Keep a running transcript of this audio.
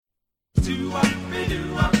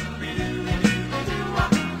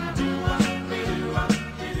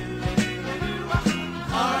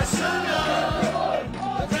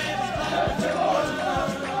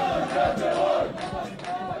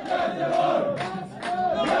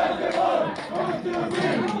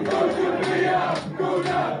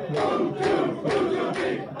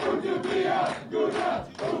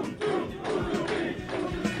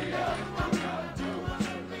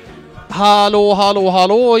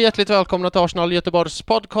Hallå, hjärtligt välkomna till Arsenal Göteborgs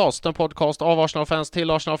podcast, en podcast av Arsenal-fans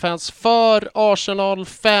till Arsenal-fans för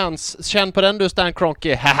Arsenal-fans. Känn på den du, Stan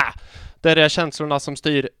Kroenke, haha! Det är känslorna som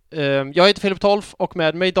styr. Jag heter Filip Tolf och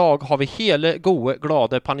med mig idag har vi hela gode,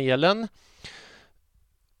 glada panelen.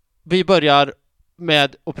 Vi börjar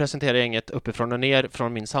med att presentera gänget uppifrån och ner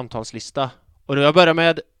från min samtalslista. Och nu jag börjar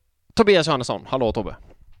med Tobias Johannesson. Hallå Tobbe.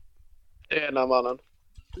 Tjena mannen.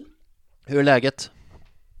 Hur är läget?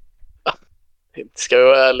 Ska jag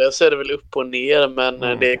vara ärlig så är det väl upp och ner,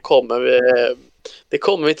 men det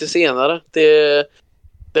kommer vi till senare. Det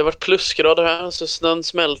har varit plusgrader här så snön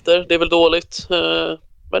smälter. Det är väl dåligt.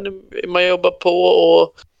 Men man jobbar på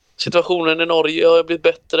och situationen i Norge har blivit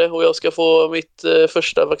bättre och jag ska få mitt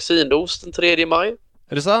första vaccindos den 3 maj.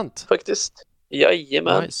 Är det sant? Faktiskt.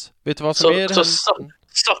 Jajamän. Nice. Vet du vad som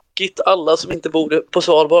suckigt alla som inte bor på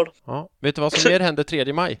Svalbard. Ja. Vet du vad som mer händer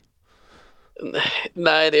 3 maj?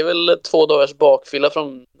 Nej, det är väl 2 dagars bakfylla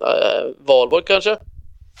från Valborg kanske.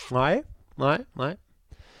 Nej.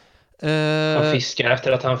 Han fiskar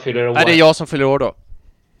efter att han fyller år. Nej, det är jag som fyller år då.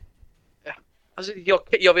 Alltså,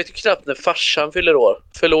 jag vet ju knappt när farsan fyller år.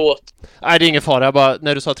 Förlåt. Nej, det är ingen fara. Jag bara,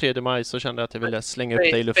 när du sa 3 maj så kände jag att jag ville slänga upp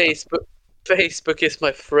dig i luften. Facebook is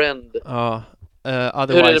my friend. Ja. Hur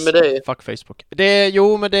är det med dig? Fuck Facebook.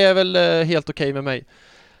 Men det är väl helt okej med mig.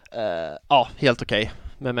 Ja, helt okej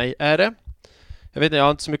med mig är det. Jag vet inte, jag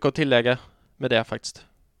har inte så mycket att tillägga med det faktiskt.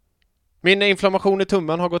 Min inflammation i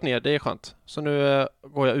tummen har gått ner, det är skönt. Så nu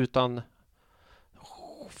går jag utan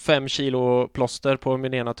 5 kilo plåster på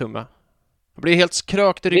min ena tumme. Jag blir helt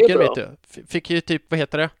krökt i ryggen, vet du. Fick ju typ, vad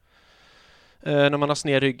heter det? När man har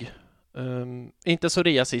sned rygg. Inte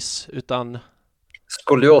psoriasis, utan...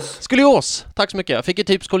 Skolios! Tack så mycket. Jag fick ju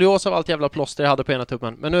typ skolios av allt jävla plåster jag hade på ena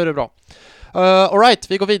tummen. Men nu är det bra. All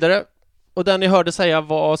right, vi går vidare. Och den ni hörde säga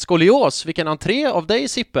var skolios. Vilken entré av dig,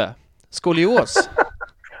 Sippe? Skolios.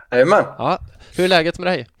 Jajamän. Ja. Hur är läget med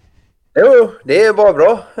dig? Jo, det är bara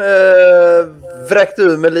bra. Vräkte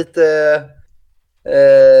ur med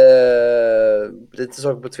lite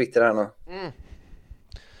saker på Twitter här nu.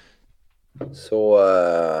 Så...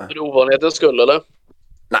 För ovanlighetens skull, eller?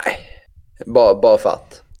 Nej, bara för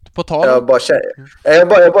att. På tal. Jag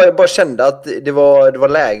bara kände att det var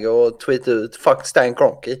läge att tweeta ut fuck Stan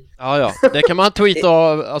Kroenke. Ja. Det kan man tweeta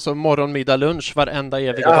alltså morgon, middag, lunch varenda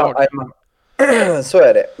eviga dag. Så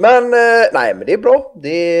är det. Men nej, men det är bra.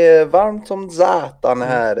 Det är varmt som zatan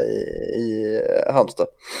här i Halmstad.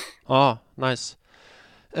 Ja, nice.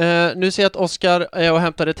 Nu ser jag att Oskar är och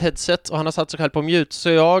hämtar ett headset och han har satt sig själv på mute, så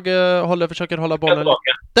jag försöker hålla bollen.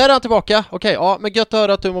 Där är han tillbaka. Okej, ja, men gött att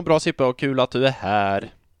höra att du mår bra, Sippe, och kul att du är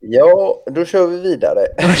här. Ja, då kör vi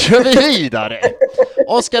vidare.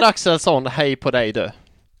 Oskar Axelsson, hej på dig du.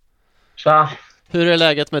 Tja. Hur är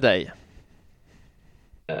läget med dig?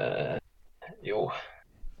 Jo,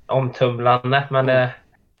 omtumlande, men det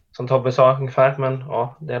som Tobbe sa ungefär, men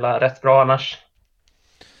ja, det är rätt bra annars.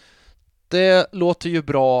 Det låter ju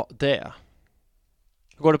bra det.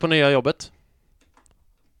 Går du på nya jobbet?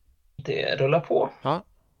 Det rullar på. Ja.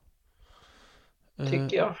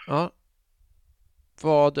 Tycker jag. Ja.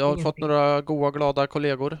 Har du fått några goda, glada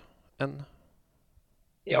kollegor än?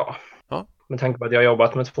 Ja. Ja. Med tanke på att jag har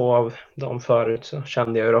jobbat med 2 av dem förut så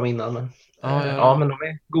kände jag ju dem innan. Men, ja, men de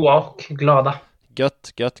är goda och glada.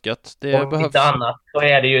 Gött. Det och behövs. Inte annat så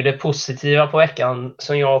är det ju det positiva på veckan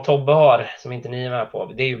som jag och Tobbe har, som inte ni är med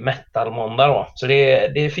på. Det är ju metal-måndag då. Så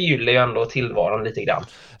det förgyller ju ändå tillvaron lite grann.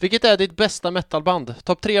 Vilket är ditt bästa metalband?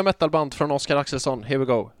 Topp 3 metalband från Oskar Axelsson. Here we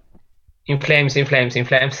go. In Flames.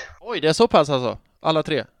 Oj, det är så pass alltså. Alla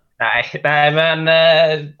 3. Nej, men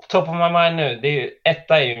top of my mind nu, det är ju,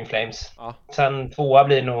 1 är ju In Flames. Ja. Sen 2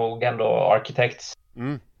 blir nog ändå Architects.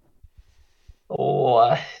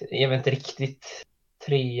 Och jag vet inte riktigt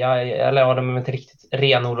 3, eller ja, de är inte riktigt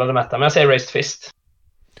renodlade metal, men jag säger Raised Fist.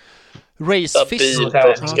 Raised Fist?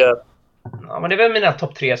 Ja, men det är väl mina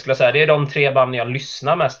topp 3 skulle jag säga. Det är de 3 band jag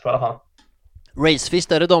lyssnar mest på i alla fall. Raised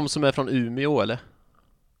Fist, är det de som är från Umeå eller?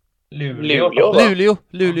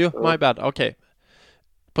 Luleå, my bad, okej.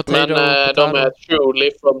 Men de är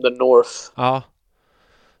truly from the north. Ja.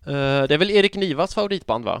 Det är väl Erik Nivas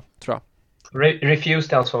favoritband, va? Tror jag.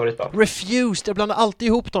 Refused är hans favoritband. Refused, jag blandar alltid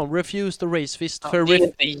ihop dem. Refused och Raised Fist. Ja, det är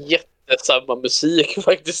inte inte samma musik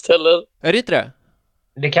faktiskt heller. Är det inte det?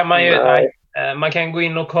 Det kan man ju... Nej. Man kan gå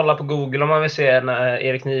in och kolla på Google om man vill se när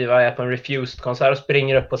Erik Niva är på en Refused-konsert och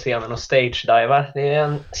springer upp på scenen och stage-divar. Det är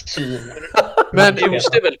en syn. Men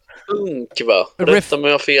Refused är väl punk, va? Rätta mig om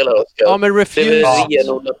jag har fel här, Oskar. ja, men Det är väl Refused.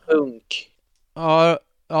 renodlad punk. Ja,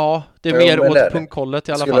 det är Jo, mer men det är åt det. punkhållet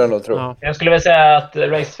i alla Skulle fall. jag nog tro. Ja. Jag skulle väl säga att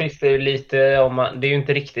Raised Fist är ju lite... det är ju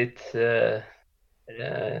inte riktigt...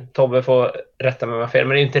 Tobbe får rätta mig om jag har fel,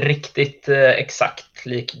 men det är ju inte riktigt exakt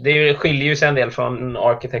lik. Det skiljer ju sig en del från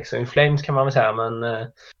Architects och In Flames kan man väl säga, men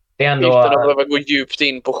det är ändå... Utan att behöva gå djupt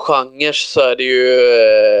in på genrer så är det ju...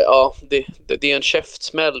 ja, det är en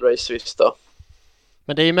käftsmäll, Raised Fist då.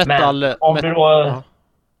 Men det är ju metal... Men om du då... ja.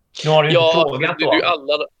 Nu har du ju inte Ja, frågat då.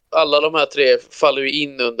 alla de här tre faller ju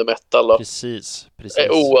in under metal då. Precis.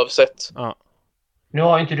 Oavsett. Ja. Nu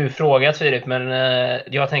har ju inte du frågat Filip, men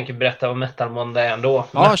jag tänker berätta vad Metal Måndag är ändå.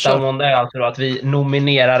 Ja, Metal kör. Måndag är alltså då att vi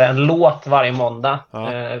nominerar en låt varje måndag.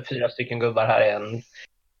 Ja. 4 stycken gubbar här är en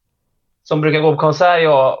som brukar gå på konsert,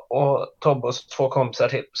 jag och Tobbe och 2 kompisar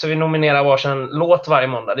till. Så vi nominerar varsin låt varje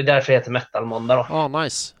måndag. Det är därför det heter Metal Måndag då. Ja,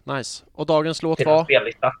 nice. Och dagens låt Till en var?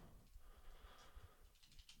 spellista.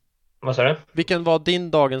 Vad sa du? Vilken var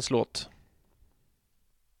din dagens låt?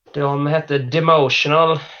 De hette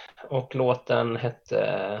Demotional och låten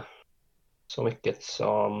hette så mycket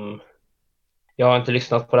som... Jag har inte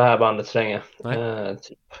lyssnat på det här bandet så länge.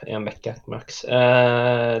 Typ en vecka max.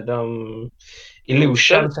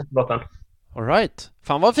 Illusion hette låten. All right.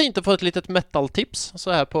 Fan vad fint att få ett litet metal-tips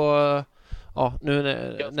så här på... ja, nu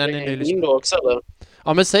när ni nu lyssnar. Också, eller?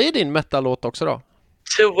 Ja, men säg din metal-låt också då.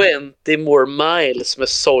 20 More Miles med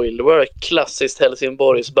Soilwork. Klassiskt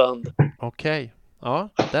Helsingborgs band. Okej. Ja,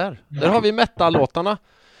 där har vi metal-låtarna.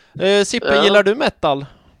 Sippe, Ja. gillar du metal?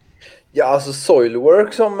 Ja, alltså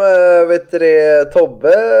Soilwork som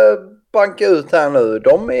Tobbe bankar ut här nu,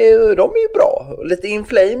 de är ju bra. Lite In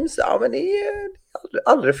Flames, ja men det är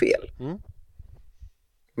aldrig fel. Mm.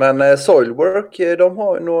 Men Soilwork, de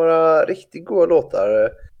har ju några riktigt goda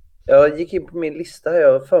låtar. Jag gick in på min lista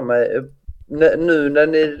här för mig. Nu när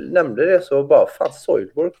ni nämnde det så bara, fan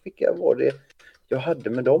Soilwork, vilka var det jag hade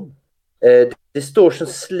med dem? Distortion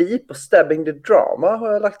Sleep och Stabbing the Drama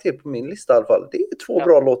har jag lagt till på min lista i alla fall. Det är 2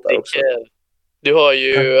 bra låtar också. Du har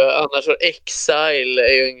ju annars Exile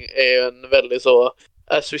är ju en väldigt så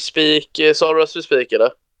As We Speak, sa du As We Speak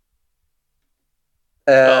eller?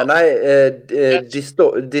 Ja. Nej,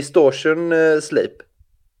 Distortion Sleep.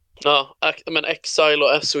 Ja, men Exile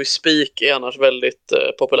och As We Speak är annars väldigt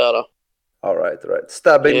populära. All right.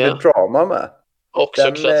 Stabbing the Drama med. Också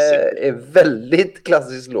Den klassisk. är väldigt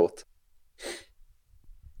klassisk låt.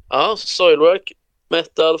 Ja, Soilwork,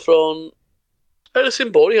 metal från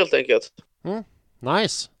Helsingborg helt enkelt.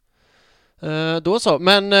 Nice. Då så.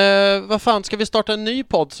 Men vad fan, ska vi starta en ny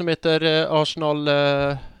podd som heter Arsenal...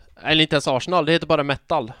 eller inte ens Arsenal, det heter bara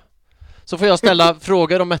metal. Så får jag ställa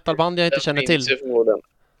frågor om metalband jag inte känner till.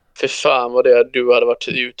 För fan vad det du hade varit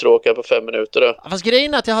uttråkad på 5 minuter då. Fast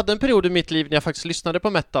grejen är att jag hade en period i mitt liv när jag faktiskt lyssnade på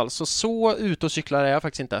metal. Så ut och cyklar är jag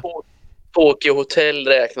faktiskt inte. Tokyo Hotel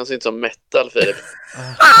räknas inte som metal, Filip.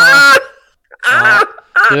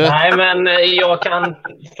 Nej, men jag kan,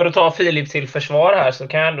 för att ta Filip till försvar här, så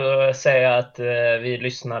kan jag ändå säga att vi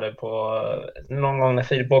lyssnade på, någon gång när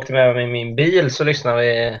Filip åkte med mig i min bil så lyssnade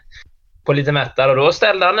vi på lite metal och då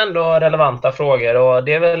ställde han ändå relevanta frågor och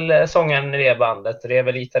det är väl sången i det bandet och det är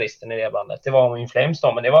väl gitarristen i det bandet. Det var In Flames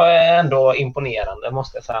då, men det var ändå imponerande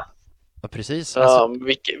måste jag säga. Ja, precis. Ja, Alltså,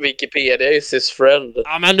 Wikipedia is his friend.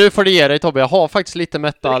 ja, men nu får du ge dig Tobbe. Jag har faktiskt lite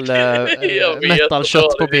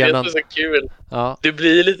metal-kött på benen. Det är så kul. Ja. Du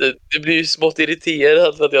blir ju smått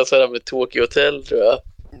irriterad för att jag säger med Tokyo Hotel, tror jag.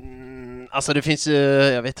 Alltså det finns ju,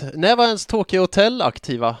 jag vet inte. När var ens Tokyo Hotel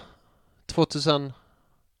aktiva? 2000...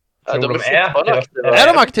 Ja, de är de är fortfarande aktiva. Är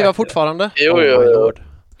de aktiva fortfarande? Jo, Oh jo, my jo. lord.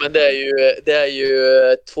 Men det är ju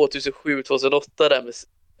 2007-2008 där med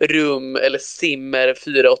Rum eller Simmer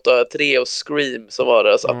 483 och Scream som var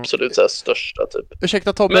deras absolut så här största typ.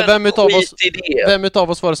 Ursäkta Tobbe, Men vem utav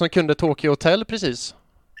oss var det som kunde Tokyo Hotel precis?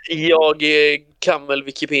 Jag kan väl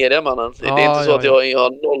Wikipedia, mannen. Det är Ja, inte så att jag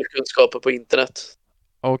har noll kunskaper på internet.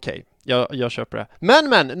 Okej, jag köper det.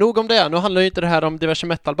 Men, nog om det. Nu handlar ju inte det här om diverse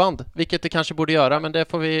metalband, vilket det kanske borde göra, men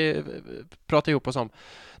det får vi prata ihop oss om.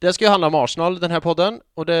 Det ska ju handla om Arsenal, den här podden,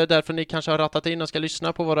 och det är därför ni kanske har rattat in och ska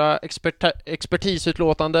lyssna på våra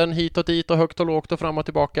expertisutlåtanden hit och dit och högt och lågt och fram och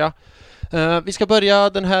tillbaka. Vi ska börja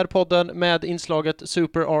den här podden med inslaget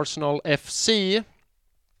Super Arsenal FC,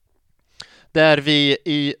 där vi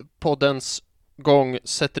i poddens gång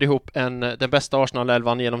sätter ihop den bästa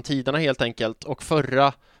Arsenal-elvan genom tiderna helt enkelt. Och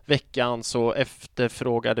förra veckan så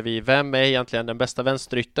efterfrågade vi vem är egentligen den bästa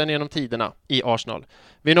vänsterytten genom tiderna i Arsenal.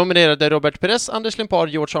 Vi nominerade Robert Pires, Anders Limpar,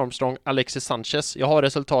 George Armstrong, Alexis Sanchez. Jag har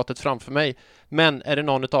resultatet framför mig. Men är det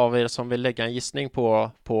någon av er som vill lägga en gissning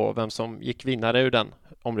på vem som gick vinnare ur den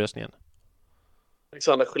omröstningen?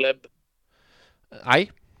 Alexander Schleb.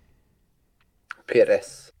 Nej.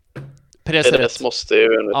 Pires. Pires måste ju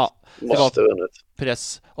vunnit. Ja, måste vunnit.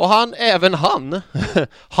 Pires. Och även han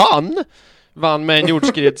vann med en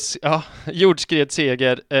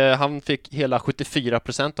jordskredsseger. Han fick hela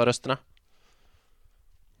 74% av rösterna.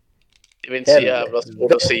 Det är inte så jävla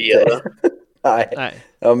svårt att se det. Nej,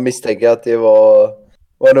 jag misstänker att det var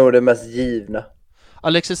nog det mest givna.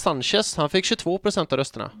 Alexis Sanchez, han fick 22% av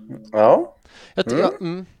rösterna. Ja.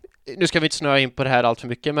 Nu ska vi inte snöa in på det här allt för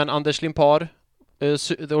mycket, men Anders Limpar,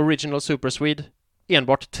 The Original Super Swede,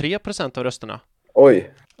 enbart 3% av rösterna.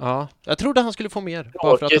 Oj. Ja, jag trodde han skulle få mer,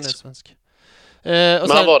 bara för att han är svensk. Men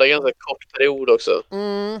han var det ganska kort period också.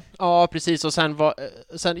 Ja, precis. Och sen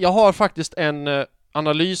jag har faktiskt en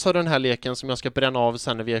analys av den här leken som jag ska bränna av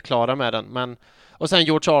sen när vi är klara med den. Och sen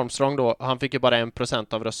George Armstrong då, han fick ju bara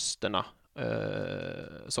 1% av rösterna.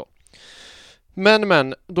 Så.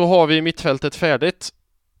 Men, då har vi mittfältet färdigt.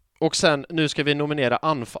 Och sen, nu ska vi nominera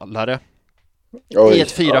anfallare. I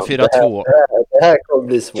ett 4-4-2. Det här kommer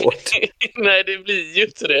bli svårt. Nej, det blir ju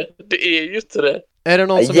inte det. Det är ju inte det. Är det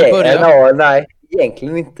någon som vill börja? Nej,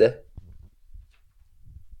 egentligen inte.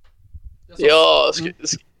 Ja,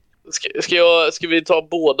 ska vi ta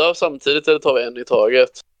båda samtidigt eller tar vi en i taget?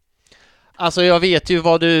 Alltså jag vet ju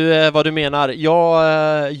vad du menar.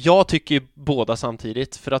 Jag tycker ju båda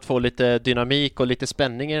samtidigt för att få lite dynamik och lite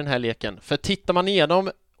spänning i den här leken. För tittar man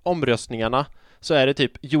igenom omröstningarna så är det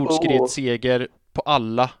typ jordskredsseger på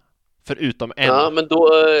alla förutom en. Ja, men då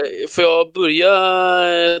får jag börja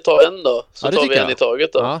ta en då. Så ja, tar vi en i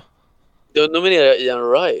taget då. Ja. Då nominerar jag Ian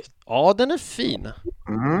Wright. Ja, den är fin.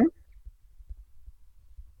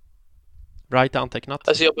 Wright är antecknat.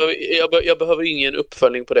 Alltså jag behöver ingen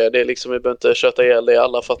uppföljning på det. Det är liksom, vi behöver inte köta ihjäl det.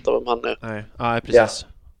 Alla fattar vem han är. Nej, precis. Ja.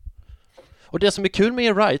 Och det som är kul med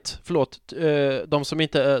Ian Wright, de som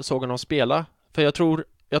inte såg honom spela, för jag tror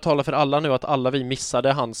jag talar för alla nu att alla vi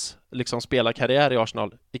missade hans liksom spelarkarriär i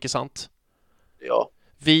Arsenal, icke sant? Ja.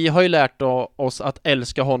 Vi har ju lärt oss att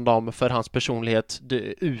älska honom för hans personlighet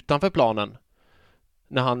utanför planen.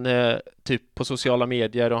 När han typ på sociala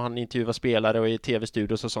medier och han intervjuar spelare och i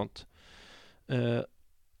tv-studios och sånt.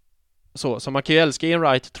 Så man kan ju älska Ian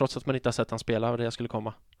Wright trots att man inte har sett han spela och det skulle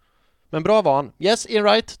komma. Men bra var han. Yes, Ian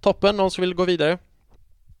Wright, toppen. Någon som vill gå vidare?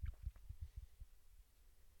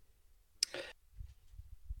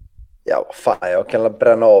 Ja, fan, jag kan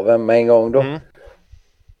bränna av en med en gång då.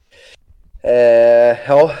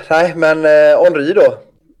 Henry då.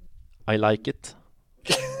 I like it.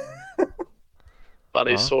 Fan,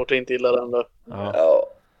 det är svårt att inte gilla den då. Ja,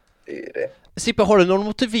 det är det. Sippe, har du någon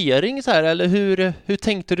motivering så här, eller hur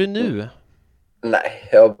tänkte du nu?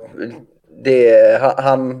 Nej,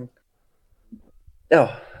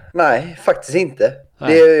 nej, faktiskt inte.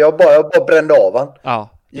 Nej. Jag bara brände av han. Ja.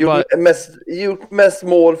 Gjort mest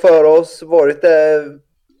mål för oss, varit där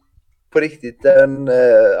på riktigt.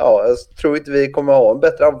 Jag tror inte vi kommer ha en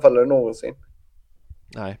bättre anfallare någonsin.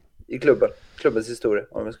 Nej. I klubbens historia,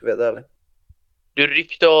 om jag ska veta ärligt. Du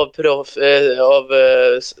ryckte av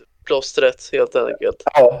plåstret helt enkelt.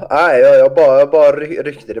 Ja, nej, jag bara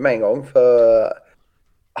ryckte det med en gång för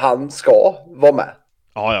han ska vara med.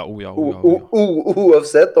 Ja.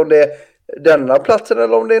 Oavsett om det är denna platsen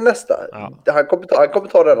eller om det är nästa. Ja. Han kommer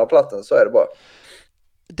ta denna platsen, så är det bara.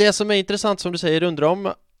 Det som är intressant som du säger, undrar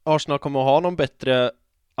om Arsenal kommer att ha någon bättre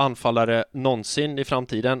anfallare någonsin i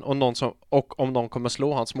framtiden och om någon kommer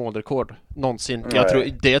slå hans målrekord någonsin.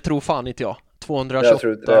 Det tror fan inte jag.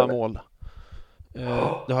 228 mål.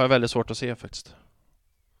 Det har jag väldigt svårt att se faktiskt.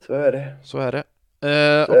 Så är det.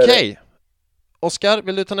 Okej. Oskar,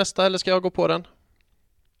 vill du ta nästa eller ska jag gå på den?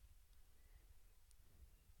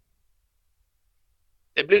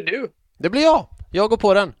 Det blir du. Det blir jag. Jag går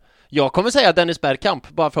på den. Jag kommer säga Dennis Bergkamp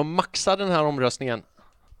bara för att maxa den här omröstningen.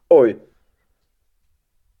 Oj.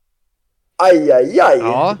 Aj.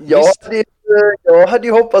 Ja, jag hade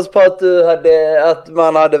ju hoppats på att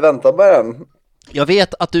man hade väntat med den. Jag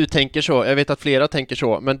vet att du tänker så, jag vet att flera tänker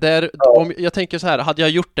så, men om jag tänker så här, hade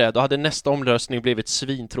jag gjort det, då hade nästa omröstning blivit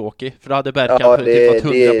svintråkig, för då hade Bergkamp fått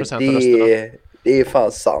 100% av rösterna. Det är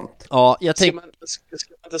fan sant. Ja, ska man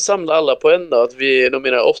inte samla alla på en då? Att vi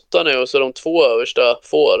nominerar 8 nu och så de 2 översta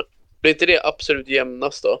får. Blir inte det absolut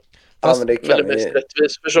jämnast då? Men det är mest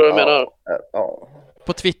rättvist, förstår du vad jag menar? Ja.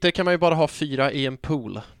 På Twitter kan man ju bara ha 4 i en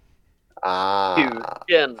pool.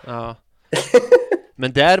 Kuken. Ja.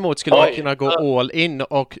 Men däremot skulle man Oj. kunna gå all in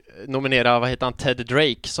och nominera, vad heter han, Ted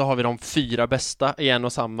Drake, så har vi de 4 bästa i en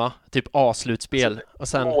och samma, typ A-slutspel. Och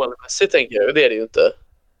sen... Målmässigt tänker jag, det är det ju inte.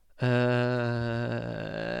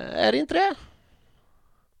 Är det inte det?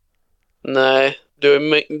 Nej,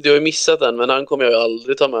 du har ju missat den, men han kommer jag ju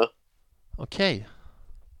aldrig ta med. Okej.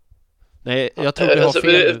 Nej, jag tror du har Alltså,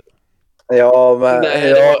 fel nu. Ja, men, Nej,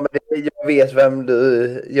 jag vet vem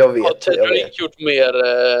du... Jag vet. Har Ted jag Drake vet. gjort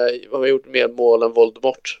mer mål än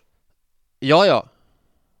Voldemort? Ja.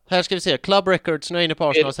 Här ska vi se. Club Records, nu är jag inne på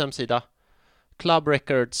Arsenals hemsida. Club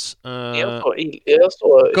Records. Jag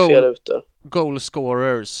står Goal. fel ute. Goal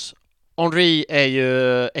scorers. Henry är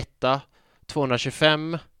ju etta.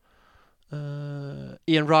 225.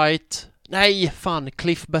 Ian Wright. Nej, fan.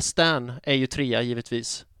 Cliff Bastan är ju 3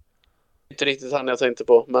 givetvis. Inte riktigt han jag tänkte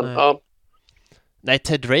på, men Nej. ja. Nej,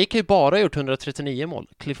 Ted Drake har ju bara gjort 139 mål.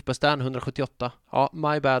 Cliff Bastan 178. Ja,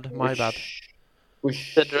 my bad.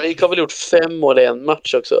 Usch. Ted Drake har väl gjort 5 mål i en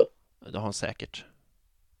match också? Det har han säkert.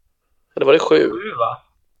 Eller var det 7? 7, va?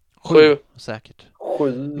 7. Säkert.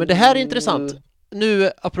 7. Men det här är intressant.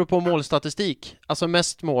 Nu, apropå målstatistik. Alltså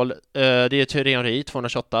mest mål, det är Thierry Henry,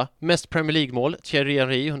 228. Mest Premier League-mål, Thierry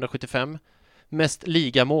Henry, 175. Mest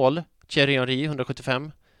ligamål, Thierry Henry,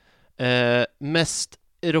 175. Mest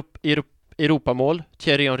Europamål,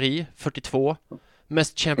 Thierry Henry, 42.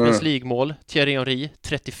 Mest Champions League-mål, Thierry Henry,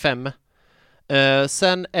 35.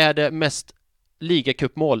 Sen är det mest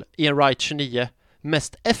ligacupmål, Ian Wright, 29.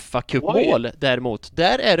 Mest FA-cupmål däremot,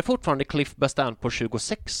 där är det fortfarande Cliff Bastan på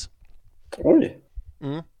 26. Oj.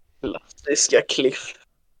 Klassiska Cliff.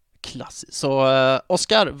 Klassiskt. Så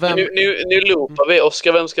Oscar, vem... Nu loopar vi.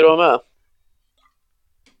 Oscar, vem ska du ha med?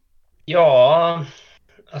 Ja,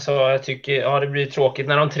 alltså jag tycker det blir tråkigt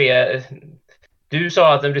när de 3... Du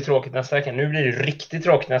sa att det blir tråkigt nästa vecka. Nu blir det riktigt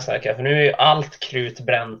tråkigt nästa vecka. För nu är ju allt krut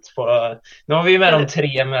bränt på... Nu har vi ju med de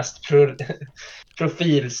 3 mest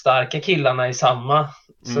profilstarka killarna i samma.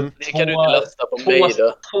 Så Det kan du inte lasta på mig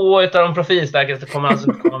då. 2 utav de profilstarkaste kommer alltså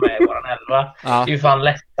inte komma med i våran 11. Ja. Det är ju fan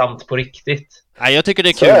lättsamt på riktigt. Nej, jag tycker det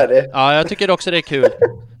är Så kul. är det. Ja, jag tycker också det är kul.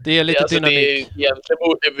 Det är lite Alltså, dynamik.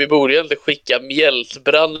 vi borde egentligen skicka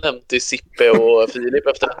Mjältbrand hem till Sippe och Filip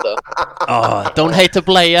efter detta. Don't hate a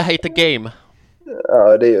player, hate a game.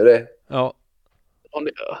 Ja, det är ju det. Ja.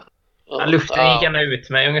 Luften gick gärna ut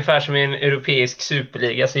mig. Ungefär som i en europeisk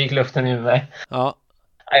superliga så gick luften ur mig. Ja.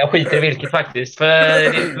 Jag skiter i vilket faktiskt. För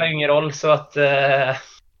det spelar ingen roll så att...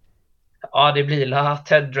 det blir la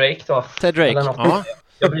Ted Drake då. Ted Drake, Eller något. ja.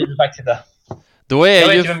 Jag blir faktiskt inte. Då Jag är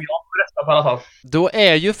vet ju... inte vem jag får rösta på i alla fall. Då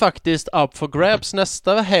är ju faktiskt up for grabs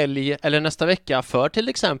nästa helg eller nästa vecka för till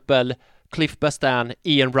exempel Cliff Bastan,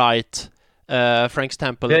 Ian Wright, Frank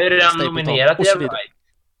Temple, Det är redan Stapleton nominerat och i så vidare.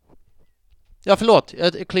 Ja, förlåt.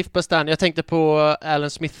 Cliff Bastan. Jag tänkte på Alan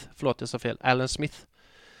Smith. Förlåt, jag sa fel. Alan Smith.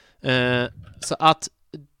 Så att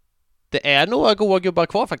det är några goda gubbar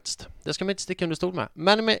kvar faktiskt. Det ska man inte sticka under stol med.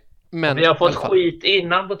 Men Vi har fått skit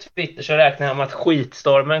innan på Twitter så räknar jag med att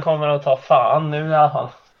skitstormen kommer att ta fan nu i alla fall.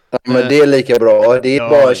 Ja, men det är lika bra. Det är Ja,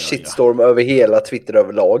 bara ja. shitstorm över hela Twitter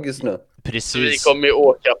överlag just nu. Vi Precis. kommer ju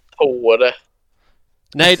åka på det.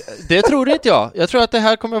 Nej, det tror inte jag. Jag tror att det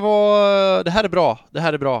här kommer vara... Det här är bra. Det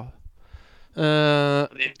här är bra. Det är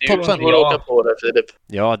du Toppen. som får åka på det, Filip.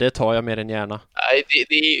 Ja, det tar jag mer än gärna. Nej,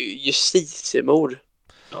 det är ju justitiemord.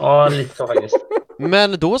 Ja, lite så faktiskt.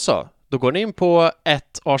 Men då så. Då går ni in på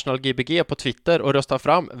 @ArsenalGBG på Twitter och röstar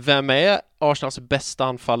fram vem är Arsenals bästa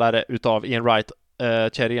anfallare utav Ian Wright,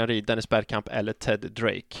 Thierry Henry, Dennis Bergkamp eller Ted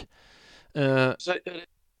Drake. Så,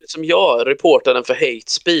 som jag, reportaren för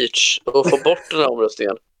hate speech, och få bort den här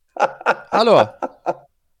omröstningen.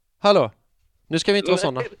 Hallå? Nu ska vi inte vara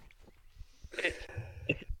såna.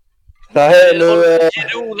 Nej, nu...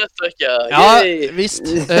 Jo, nästa vecka. Ja, Yay!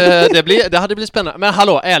 visst. Det hade blivit spännande. Men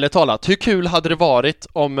hallå, ärligt talat, hur kul hade det varit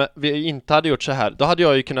om vi inte hade gjort så här? Då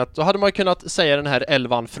hade man ju kunnat säga den här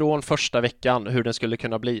 11:an från första veckan hur den skulle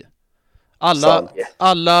kunna bli.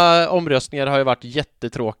 Alla omröstningar har ju varit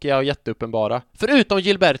jättetråkiga och jätteuppenbara. Förutom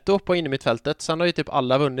Gilberto på innermittfältet. Sen har ju typ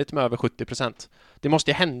alla vunnit med över 70%. Det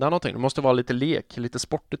måste ju hända någonting. Det måste vara lite lek, lite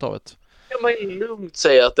sport utav det. Kan man ju lugnt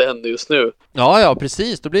säga att det händer just nu. Ja,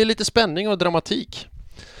 precis. Då blir det lite spänning och dramatik.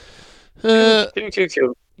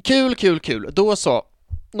 Kul. Då så.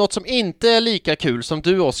 Något som inte är lika kul som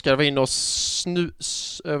du, Oscar, var inne och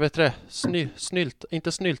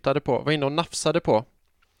var inne och nafsade på.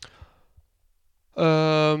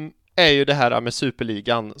 Är ju det här med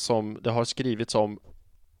Superligan som det har skrivits om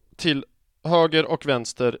till höger och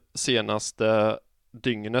vänster senaste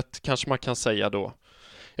dygnet, kanske man kan säga då.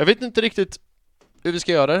 Jag vet inte riktigt hur vi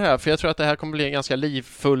ska göra det här, för jag tror att det här kommer bli en ganska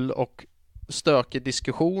livfull och stökig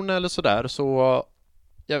diskussion eller sådär. Så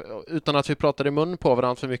utan att vi pratar i mun på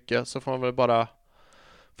varandra för mycket så får man väl bara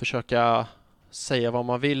försöka säga vad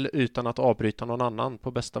man vill utan att avbryta någon annan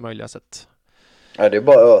på bästa möjliga sätt. Ja, det är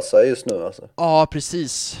bara ösa just nu alltså. Ja,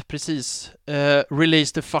 precis.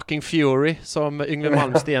 Release the fucking fury, som Yngve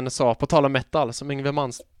Malmsten sa. På tal om metal, som Yngve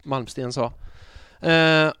Malmsten sa.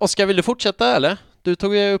 Oskar, vill du fortsätta eller? Du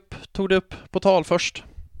tog det upp på tal först.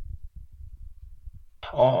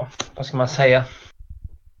 Ja, vad ska man säga?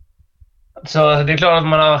 Så det är klart att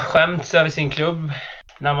man har skämts över sin klubb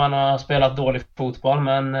när man har spelat dålig fotboll,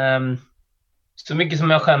 men så mycket som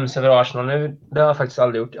jag skäms över Arsenal nu, det har jag faktiskt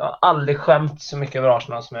aldrig gjort. Jag har aldrig skämt så mycket över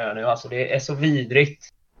Arsenal som jag gör nu. Alltså det är så vidrigt.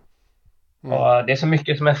 Och det är så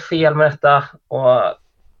mycket som är fel med detta. Och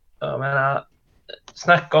jag menar,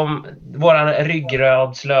 snacka om våran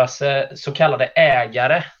ryggradslöse så kallade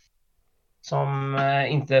ägare som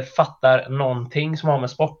inte fattar någonting som har med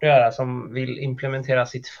sport att göra, som vill implementera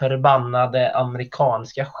sitt förbannade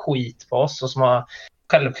amerikanska skit på oss och som har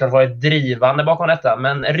självklart varit drivande bakom detta.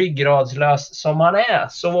 Men ryggradslös som han är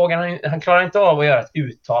så vågar han klarar inte av att göra ett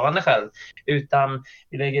uttalande själv, utan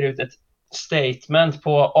vi lägger ut ett statement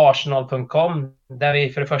på arsenal.com där vi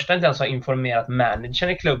för det första inte ens har informerat managern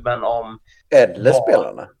i klubben om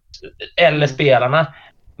eller spelarna.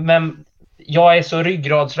 Men jag är så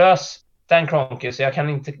ryggradslös, Stan Kroenke, så jag kan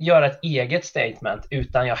inte göra ett eget statement,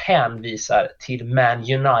 utan jag hänvisar till Man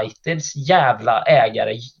Uniteds jävla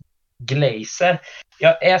ägare Glazer.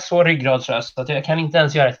 Jag är så ryggradslös att jag kan inte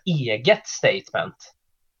ens göra ett eget statement,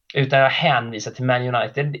 utan jag hänvisar till Man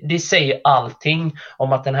United. Det säger allting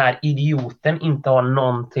om att den här idioten inte har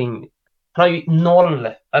någonting. Han har ju noll,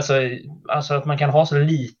 alltså att man kan ha så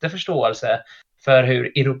lite förståelse för hur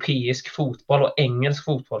europeisk fotboll och engelsk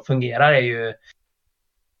fotboll fungerar är ju...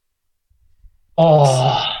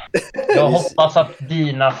 Jag hoppas att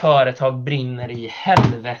dina företag brinner i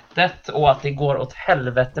helvetet och att det går åt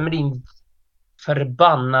helvete med din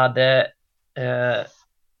förbannade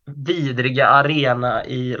vidriga arena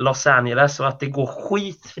i Los Angeles, och att det går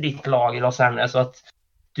skit för ditt lag i Los Angeles och att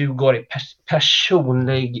du går i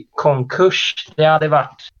personlig konkurs. Det hade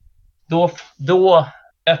varit då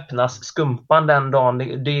öppnas skumpan den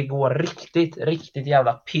dagen det går riktigt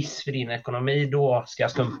jävla piss för din ekonomi. Då ska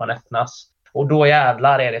skumpan öppnas och då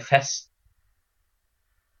jävlar är det fest.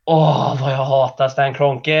 Vad jag hatar Stan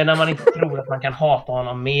Kroenke. När man inte tror att man kan hata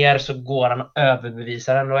honom mer så går han och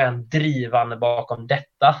överbevisar den och är en drivande bakom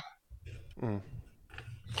detta.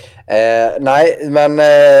 Nej, men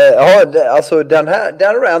alltså den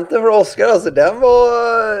ranten för Oscar, alltså den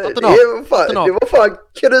var det var fan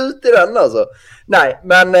krut i den alltså. Nej,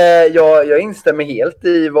 men jag instämmer helt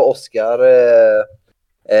i vad Oscar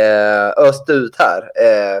öste ut här.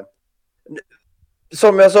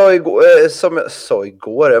 Som jag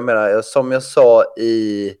sa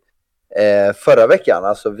i förra veckan,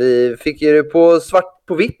 alltså vi fick ju det på svart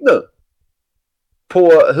på vitt nu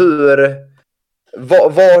på hur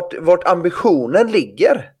vart ambitionen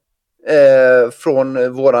ligger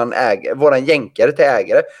från våran jänkare till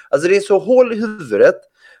ägare. Alltså det är så hål i huvudet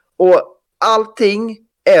och allting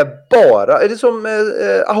är bara, det är som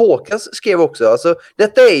Ahokas skrev också, alltså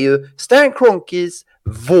detta är ju Stan Kroenkes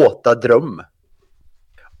våta dröm.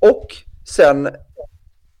 Och sen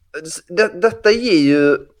detta ger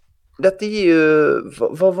ju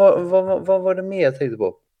vad var det mer jag tänkte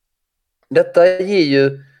på? Detta ger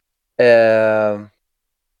ju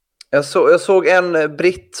jag såg en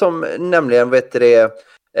britt som nämligen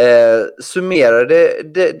summerade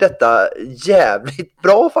detta jävligt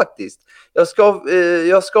bra faktiskt.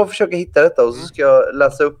 Jag ska försöka hitta detta och så ska jag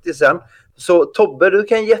läsa upp det sen. Så Tobbe, du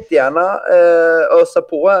kan jättegärna ösa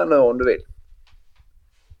på här nu om du vill.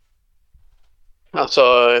 Alltså,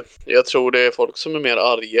 jag tror det är folk som är mer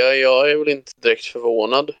arga. Jag är väl inte direkt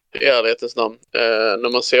förvånad i ärlighetens namn.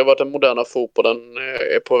 När man ser vart den moderna fotbollen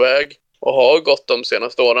är på väg och har gått de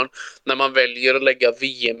senaste åren. När man väljer att lägga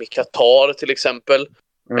VM i Qatar till exempel.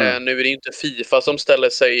 Nu är det inte FIFA som ställer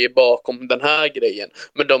sig bakom den här grejen.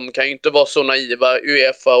 Men de kan ju inte vara så naiva,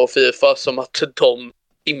 UEFA och FIFA, som att de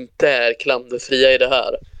inte är klanderfria i det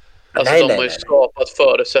här. Alltså de har ju skapat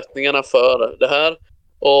förutsättningarna för det här.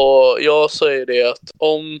 Och jag säger det att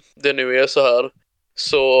om det nu är så här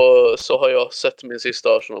så har jag sett min sista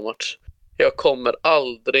Arsenal-match. Jag kommer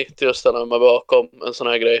aldrig till att ställa mig bakom en sån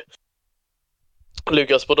här grej.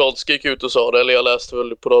 Lukas Podolski gick ut och sa det, eller jag läste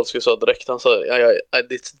väl Podolski sa direkt, han sa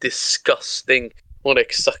it's disgusting. Och det är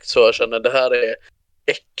exakt så jag känner, det här är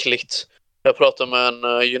äckligt. Jag pratade med en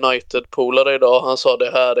United-polare idag, han sa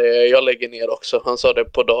det här är, jag lägger ner också. Han sa det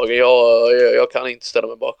på dagen, jag kan inte ställa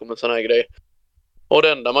mig bakom en sån här grej. Och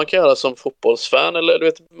det enda man kan göra som fotbollsfan, eller du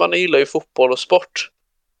vet, man gillar ju fotboll och sport.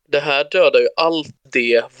 det här dödar ju allt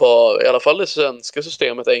det vad i alla fall det svenska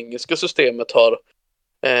systemet, engelska systemet har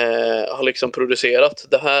liksom producerat.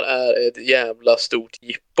 Det här är ett jävla stort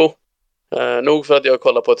jippo. Nog för att jag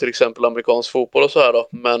kollar på till exempel amerikansk fotboll och så här då,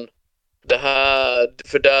 men det här,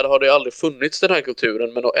 för där har det aldrig funnits den här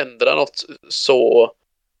kulturen, men att ändra något så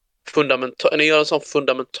fundamentalt, ni gör en sån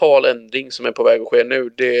fundamental ändring som är på väg att ske nu,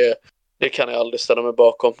 det kan jag aldrig ställa mig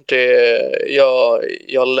bakom.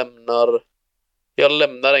 Jag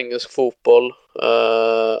lämnar engelsk fotboll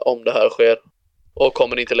om det här sker och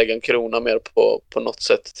kommer inte lägga en krona mer på något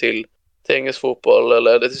sätt till engelsk fotboll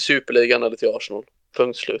eller till Superligan eller till Arsenal.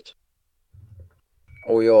 Punkt slut.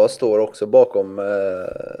 Och jag står också bakom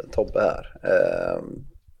Tobbe här.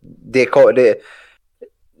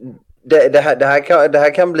 Det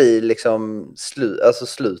här kan bli liksom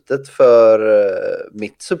slutet för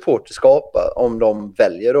mitt supporterskap om de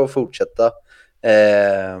väljer att fortsätta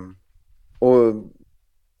och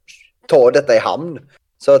ta detta i hamn.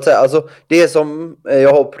 Så att säga, alltså det är som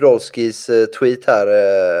jag har Podolskis tweet här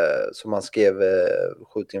som han skrev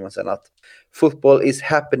 7 timmar sedan, att football is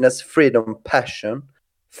happiness, freedom, passion,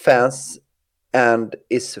 fans and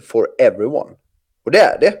is for everyone. Och det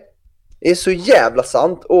är det. Det är så jävla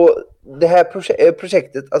sant. Och det här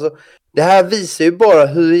projektet, alltså det här visar ju bara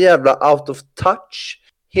hur jävla out of touch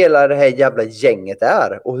hela det här jävla gänget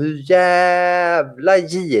är. Och hur jävla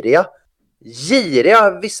giriga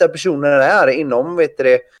vissa personer är inom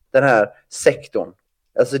den här sektorn.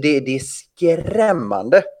 Alltså det är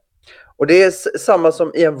skrämmande. Och det är samma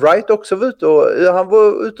som Ian Wright också var ute och han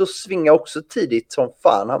var ute och svinga också tidigt som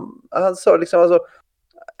fan. Han sa liksom alltså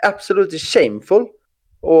absolutely shameful.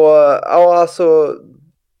 Och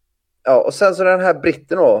och sen så den här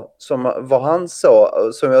britten då, som vad han sa,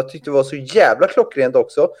 som jag tyckte var så jävla klockrent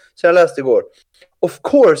också, så jag läste igår. Of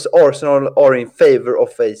course Arsenal are in favor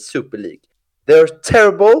of a Super League. They're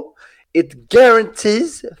terrible. It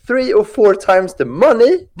guarantees 3 or 4 times the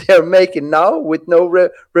money they're making now with no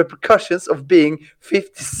repercussions of being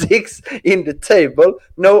 56 in the table,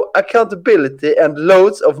 no accountability and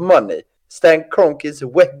loads of money. Stan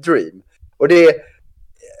Kroenke's wet dream. Och det är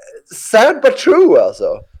sad but true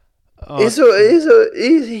alltså. Ja. Det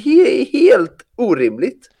är helt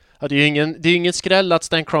orimligt. Ja, det är ju ingen skräll att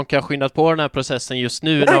Stan Kroenke har skyndat på den här processen just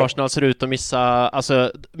nu. Nej. När Arsenal ser ut att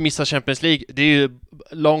missa Champions League. Det är ju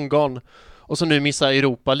long gone. Och så nu missa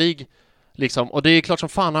Europa League. Liksom. Och det är klart som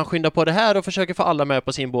fan han skyndar på det här och försöker få alla med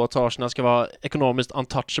på sin båt så Arsenal ska vara ekonomiskt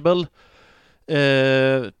untouchable.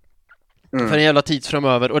 För en jävla tid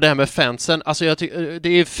framöver. Och det här med fansen, alltså det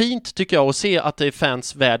är fint tycker jag att se att det är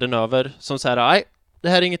fans världen över som säger nej, det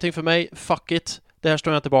här är ingenting för mig, fuck it, det här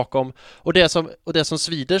står jag inte bakom. Och det som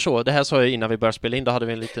svider så, det här sa jag innan vi började spela in, då hade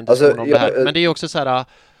vi en liten diskussion om det här. Men det är också så här,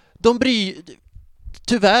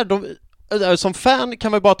 tyvärr, som fan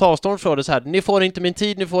kan vi bara ta avstånd från det så här. Ni får inte min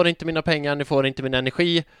tid, ni får inte mina pengar, ni får inte min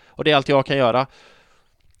energi. Och det är allt jag kan göra.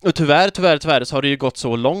 Och tyvärr så har det ju gått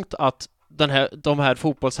så långt att de här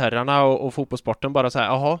fotbollsherrarna och fotbollssporten bara säger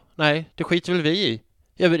jaha, nej, det skiter väl vi i.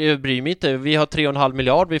 Jag bryr mig inte. Vi har 3,5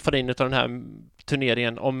 miljard vi får in utav den här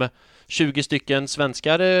turneringen. Om 20 stycken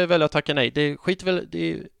svenskar väljer att tacka nej, det skiter väl,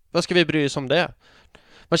 vad ska vi bry oss om det?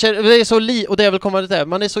 Man känner, det är så och det är väl kommande där.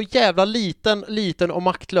 Man är så jävla liten och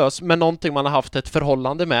maktlös med någonting man har haft ett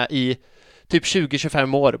förhållande med i typ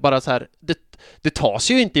 20-25 år. Bara så här, det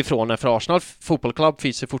tas ju inte ifrån för Arsenal fotbollsklubb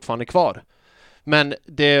finns ju fortfarande kvar. Men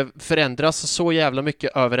det förändras så jävla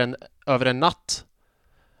mycket över en natt.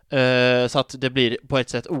 Så att det blir på ett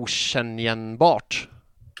sätt okännbart.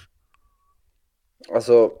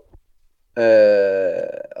 Alltså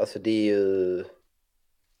det är ju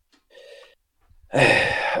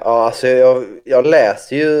alltså jag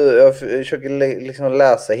läser ju, jag försöker liksom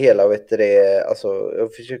läsa hela alltså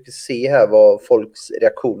jag försöker se här vad folks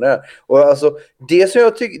reaktioner är. Och alltså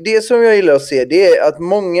det som jag gillar att se, det är att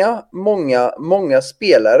många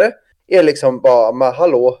spelare är liksom bara men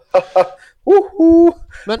hallå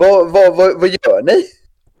men, vad gör ni?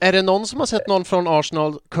 Är det någon som har sett någon från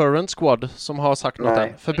Arsenal Current Squad som har sagt något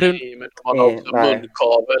där? För Nej, men man har också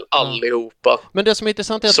munkavel allihopa. Men det som är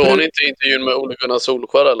intressant är att... Såg ni inte intervjun med Ole Gunnar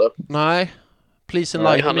Solskjær eller? Nej, please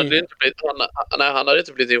enlighten me. Han hade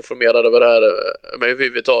inte blivit informerad över det här med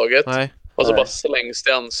överhuvudtaget. Nej. Och så bara slängs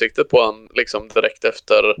det ansiktet på han liksom direkt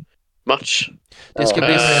efter match. Det ska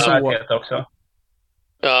bli så... också.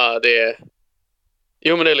 Ja, det är...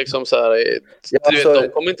 Jo, men det är liksom så här... Du vet, de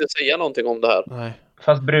kommer inte säga någonting om det här. Nej.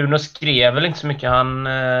 Fast Bruno skrev väl inte så mycket. Han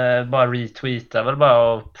bara retweetade väl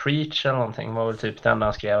bara och preach eller någonting. Var väl typ det enda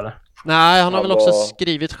han skrev eller? Nej, han har väl också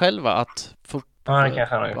skrivit själv att Ja, det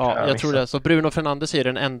kanske han har gjort. Ja, jag tror det. Så Bruno Fernandes är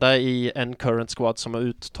den enda i en current squad som har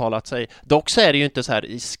uttalat sig. Dock så är det ju inte så här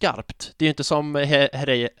i skarpt. Det är ju inte som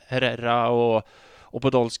Herrera och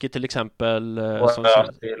Podolski till exempel. Om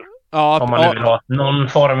man nu vill ha någon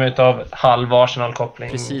form av halv Arsenal-koppling.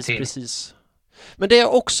 Precis. Men det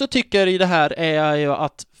jag också tycker i det här är ju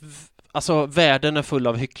att alltså världen är full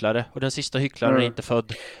av hycklare och den sista hycklaren är inte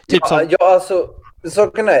född. Typ som... alltså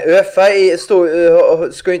saken är UEFA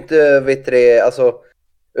ska ju inte veta det, alltså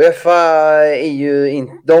UEFA är ju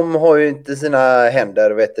inte, de har ju inte sina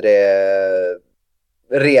händer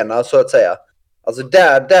rena så att säga. Alltså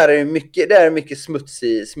där är mycket smuts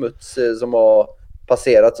som har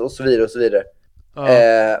passerats och så vidare.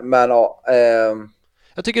 Ja. Men ja.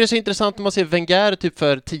 Jag tycker det är så intressant när man ser Wenger typ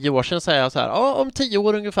för 10 år sedan säga så här, ja om 10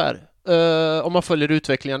 år ungefär, om man följer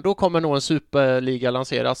utvecklingen, då kommer nog en superliga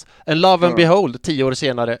lanseras. En Love and Behold 10 år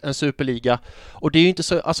senare, en superliga. Och det är ju inte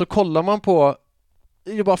så, alltså kollar man på,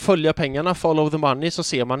 det är bara följa pengarna, follow the money, så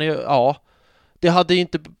ser man ju, ja, det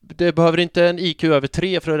behöver inte en IQ över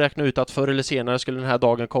 3 för att räkna ut att förr eller senare skulle den här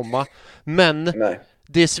dagen komma. Men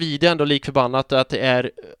det svider ändå likförbannat att det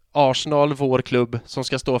är Arsenal, vår klubb, som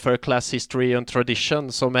ska stå för class history and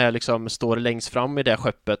tradition, som är liksom står längst fram i det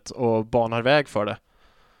skeppet och banar väg för det.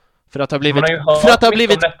 För att det har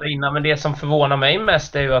blivit detta innan, men det som förvånar mig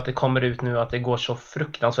mest är ju att det kommer ut nu att det går så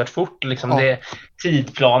fruktansvärt fort liksom.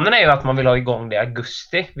 Tidplanen är ju att man vill ha igång det i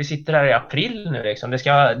augusti. Vi sitter här i april nu liksom.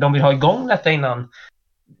 De vill ha igång detta innan.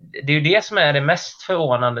 Det är ju det som är det mest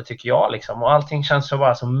förvånande tycker jag liksom. Och allting känns så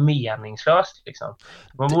bara så meningslöst liksom.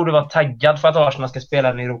 Man borde vara taggad för att Arsenal ska spela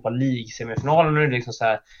en Europa League-semifinal. Och nu är det liksom så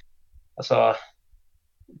här, alltså,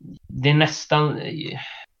 det är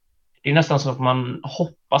nästan så att man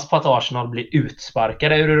hoppas på att Arsenal blir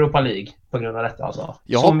utsparkade ur Europa League på grund av detta alltså.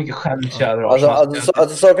 Så mycket självkär över Arsenal.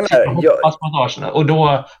 Alltså saken är, hoppas på att Arsenal, och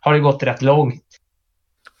då har det gått rätt långt.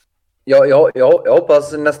 Jag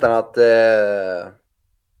hoppas nästan att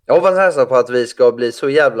jag hoppas nästan på att vi ska bli så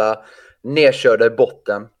jävla nedkörda i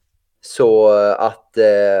botten så att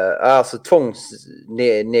alltså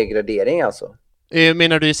tvångsnedgradering alltså.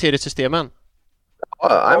 Menar du i seriesystemen?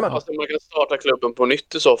 Ja, man kan starta klubben på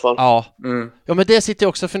nytt i så fall. Ja. Ja, men det sitter jag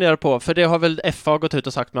också och funderar på, för det har väl FA gått ut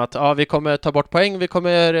och sagt med att vi kommer ta bort poäng, vi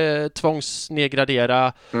kommer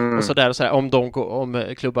tvångsnedgradera och sådär om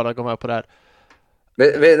klubbarna går med på det här.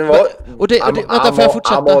 Vet ni vad? Vänta, får jag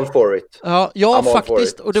fortsätta? I'm all for it. Ja,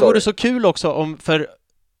 faktiskt. Och det vore så kul också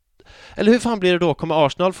eller hur fan blir det då? Kommer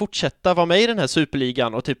Arsenal fortsätta vara med i den här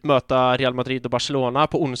superligan och typ möta Real Madrid och Barcelona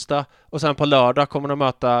på onsdag, och sen på lördag kommer de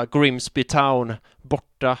möta Grimsby Town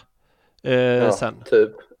borta sen.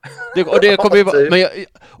 Typ. Det kommer ju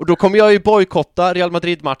och då kommer jag ju bojkotta Real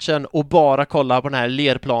Madrid-matchen och bara kolla på den här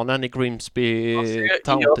lerplanen i Grimsby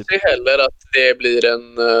Town. Jag ser hellre att det blir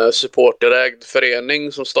en supporterägd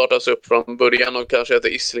förening som startas upp från början och kanske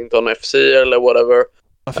heter Islington FC eller whatever.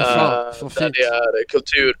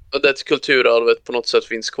 Där kulturarvet på något sätt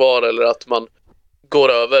finns kvar, eller att man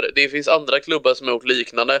går över. Det finns andra klubbar som har gjort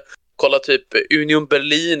liknande. Kolla typ Union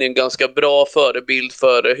Berlin är en ganska bra förebild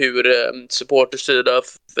för hur supporterstyrda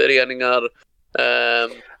föreningar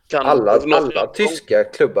kan... Alla tyska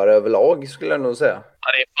klubbar överlag skulle jag nog säga.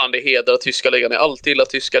 Ja, det hedrar tyska ligan. Jag alltid gillat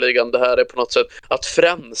tyska ligan. Det här är på något sätt... Att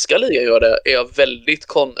franska ligan gör det är jag väldigt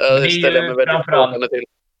ställer mig väldigt frågande till.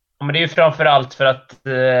 Men det är ju framförallt för att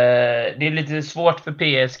det är lite svårt för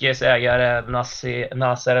PSGs ägare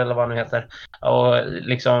Nasser eller vad han nu heter. Och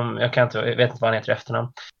liksom, jag vet inte vad han heter i efternamn.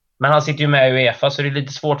 Men han sitter ju med i UEFA, så det är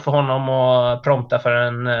lite svårt för honom att prompta för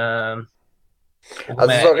en...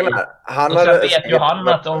 alltså, vet ju han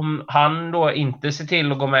att om han då inte ser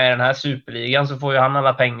till att gå med i den här superligan, så får ju han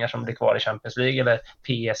alla pengar som blir kvar i Champions League. Eller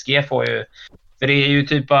PSG får ju... För det är ju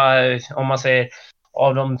typ, om man säger,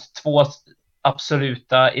 av de 2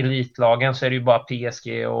 absoluta elitlagen så är det ju bara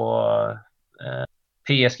PSG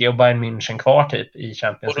och Bayern München kvar typ i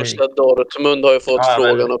Champions League. Och Dortmund har ju fått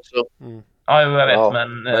frågan också. Ja, jag vet,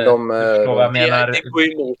 men jag menar, det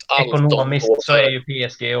går emot allt ekonomiskt så är ju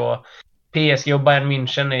PSG och Bayern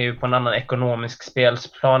München är ju på en annan ekonomisk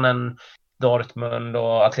spelplan än Dortmund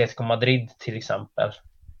och Atletico Madrid till exempel.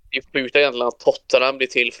 Det är sjukt egentligen att Tottenham blir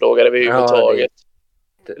tillfrågade överhuvudtaget.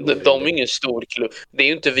 De är ingen stor klubb. Det är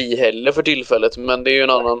ju inte vi heller för tillfället, men det är ju en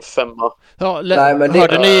annan femma. Ja, nej, men det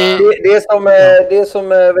är som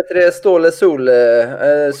vet du, Ståle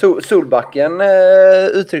Solbacken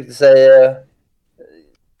uttryckte sig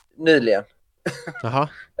nyligen. Jaha.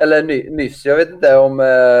 Eller nyss. Jag vet inte om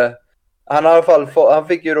han i alla fall han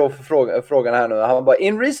fick ju då frågan här nu. Han bara,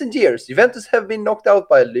 in recent years Juventus have been knocked out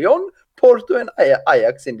by Lyon, Porto and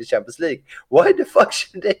Ajax in the Champions League. Why the fuck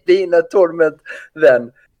should they be in a tournament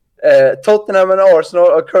then? Tottenham and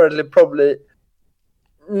Arsenal are currently probably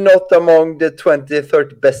not among the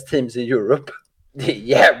 20-30 best teams in Europe. Det är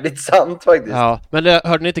jävligt sant faktiskt. Ja, men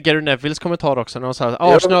hörde ni inte Gary Nevilles kommentar också när de sa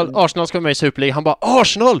att Arsenal ska vara med i Super League? Han bara,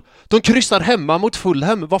 Arsenal! De kryssar hemma mot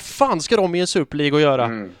Fulham! Vad fan ska de i en Super League att göra?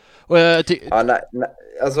 Och, nej,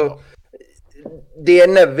 alltså det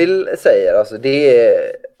Neville säger, alltså det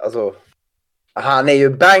är, alltså han är ju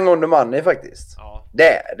bang on the money faktiskt. Ja.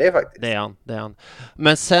 Det är faktiskt. Det är han.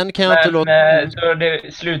 Men sen kan jag inte låta...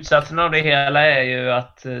 Så slutsatsen av det hela är ju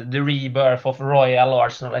att the rebirth of Royal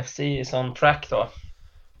Arsenal FC is on track då.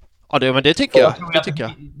 Ja, men det tycker jag.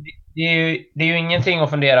 Det är ju ingenting att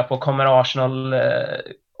fundera på. Kommer Arsenal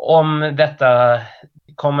om detta,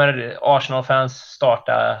 kommer Arsenal-fans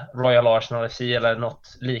starta Royal Arsenal FC eller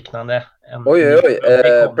något liknande? Oj.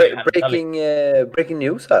 Breaking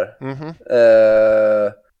news här.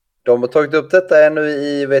 De har tagit upp detta nu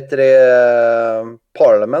i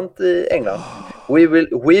Parliament i England.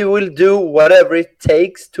 We will do whatever it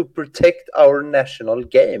takes to protect our national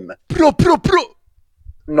game. Pro!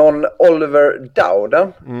 Någon Oliver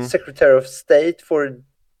Dowden, Secretary of State for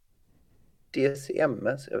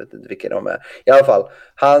DCMS, jag vet inte vilka de är. I alla fall,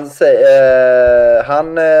 han säger,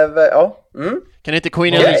 Kan inte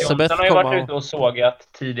Queen Elizabeth komma? Han har ju varit ute och sågat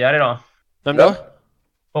tidigare idag. Vem då?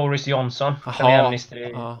 Boris Johnson, premiärminister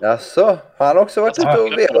i... Jaså, han har också varit ute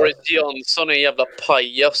och velat. Boris Johnson är en jävla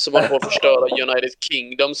pajas som man får förstöra United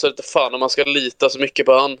Kingdom, så inte fan om man ska lita så mycket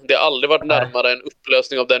på han. Det har aldrig varit närmare en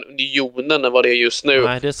upplösning av den unionen än vad det är just nu.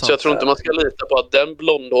 Nej, det är sant. Så jag tror inte man ska lita på att den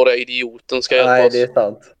blondhåriga idioten ska hjälpa oss. Nej, det är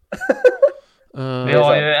sant. Vi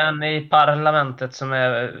har ju en i parlamentet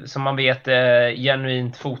som man vet är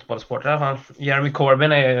genuint fotbollssportare. Jeremy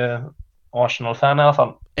Corbyn är ju Arsenal-fan i alla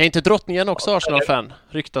fall. Är inte drottningen också Arsenal-fan?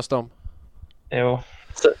 Ryktas de? Jo.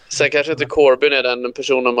 Sen kanske inte Corbyn är den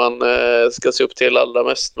personen man ska se upp till allra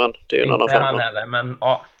mest, men det är ju en annan han heller, men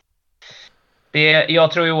ja.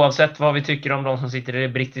 Jag tror ju oavsett vad vi tycker om de som sitter i det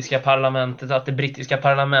brittiska parlamentet, att det brittiska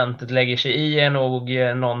parlamentet lägger sig i är nog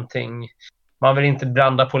någonting. Man vill inte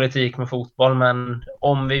blanda politik med fotboll, men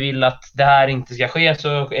om vi vill att det här inte ska ske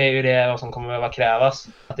så är ju det vad som kommer att behöva krävas.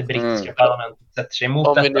 Att det brittiska parlamentet sätter sig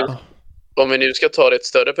emot detta. Om vi nu ska ta det ett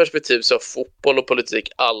större perspektiv så har fotboll och politik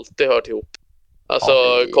alltid hört ihop. Alltså,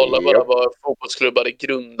 kolla bara vad fotbollsklubbar är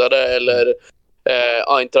grundade, eller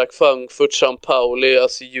Eintracht Frankfurt, San Pauli,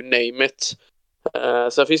 alltså you name it.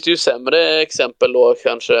 Sen finns det ju sämre exempel då,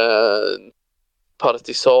 kanske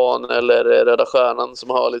Partisan eller Röda Stjärnan som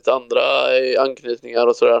har lite andra anknytningar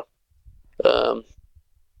och sådär.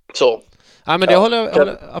 Så. Ja, men det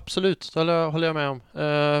håller absolut, håller jag med om.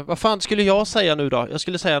 Vad fan skulle jag säga nu då? Jag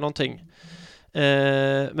skulle säga någonting.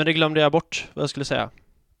 Men det glömde jag bort vad jag skulle säga.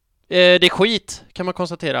 Det är skit, kan man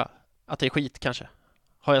konstatera. Att det är skit, kanske.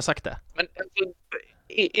 Har jag sagt det? Men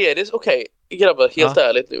är det okej? Grabbar, helt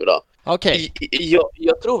ärligt nu då. Okej.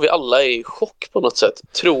 Jag tror vi alla är i chock på något sätt.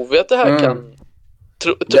 Tror vi att det här kan...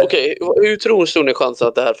 Okej, hur stor är chansen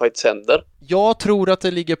att det här faktiskt händer? Jag tror att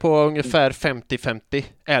det ligger på ungefär 50-50,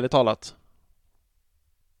 ärligt talat.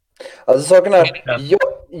 Alltså saken är...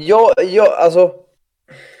 alltså...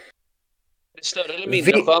 Det är större eller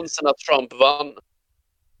mindre chansen att Trump vann?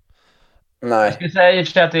 Nej. Jag skulle säga i och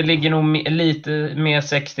för sig att det ligger nog lite mer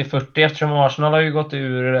 60-40, eftersom Arsenal har ju gått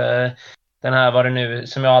ur den här, vad det nu,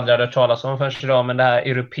 som jag aldrig hade hört talas om först idag, men det här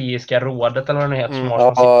Europeiska rådet eller vad det heter.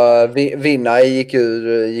 Ja, Vinna gick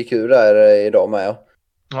ur där idag med.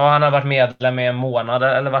 Ja, han har varit medlem i en månad,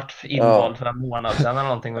 eller varit invald för en månad sedan eller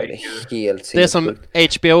någonting. Det är helt det är som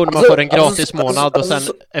HBO när man får en gratis månad och sen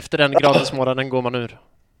efter den gratis månaden går man ur.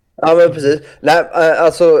 Ja, men precis. Nej,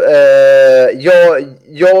 alltså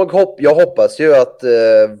jag hoppas ju att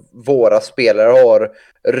våra spelare har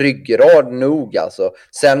ryggrad nog alltså.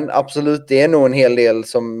 Sen absolut, det är nog en hel del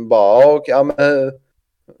som bara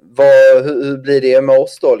hur blir det med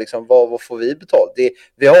oss då liksom? Vad får vi betalt?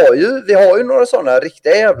 Vi har ju några sådana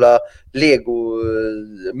riktiga jävla Lego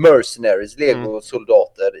mercenaries, Lego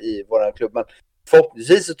soldater i våran klubb, men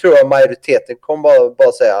förhoppningsvis så tror jag majoriteten kommer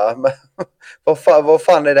bara säga vad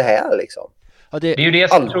fan är det här liksom? Ja, det är ju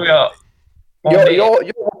det som tror jag.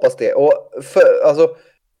 Jag hoppas det. Och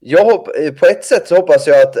på ett sätt så hoppas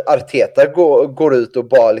jag att Arteta går ut och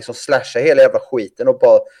bara liksom slashar hela jävla skiten och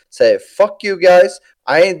bara säger fuck you guys,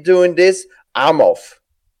 I ain't doing this, I'm off.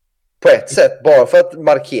 På ett sätt, bara för att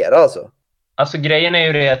markera alltså. Alltså grejen är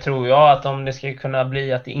ju det, tror jag, att om det ska kunna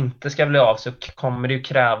bli att det inte ska bli av så kommer det ju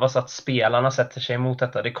krävas att spelarna sätter sig emot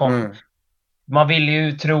detta. Man vill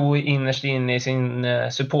ju tro innerst in i sin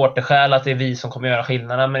supportersjäl att det är vi som kommer göra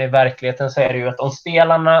skillnaden, men i verkligheten så är det ju att om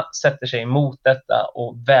spelarna sätter sig emot detta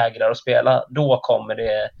och vägrar att spela, då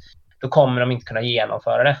kommer de inte kunna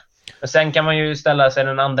genomföra det. Men sen kan man ju ställa sig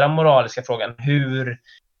den andra moraliska frågan.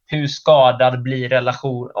 Hur skadad blir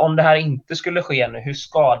relation om det här inte skulle ske nu? Hur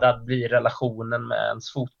skadad blir relationen med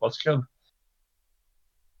ens fotbollsklubb?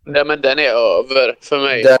 Nej, men den är över för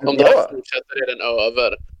mig. Om det här fortsätter är den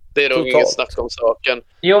över. Det är nog inget snack om saken.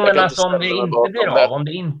 Jo, men alltså om det inte blir av, om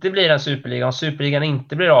det inte blir en Superliga, om Superligan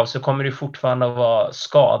inte blir av, så kommer det fortfarande att vara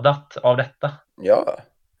skadat av detta. Ja,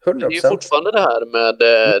 100%. Det är ju fortfarande det här med...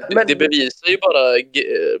 det bevisar ju bara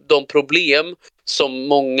de problem som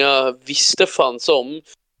många visste fanns om.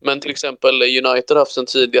 Men till exempel United haft sen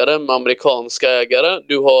tidigare med amerikanska ägare.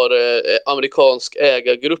 Du har amerikansk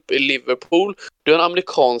ägargrupp i Liverpool. Du har en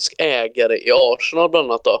amerikansk ägare i Arsenal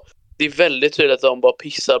bland annat då. Det är väldigt tydligt att de bara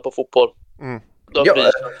pissar på fotboll.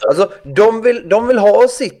 Alltså, de vill ha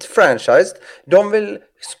sitt franchise. De vill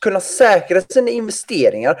kunna säkra sina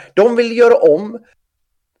investeringar. De vill göra om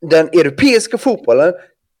den europeiska fotbollen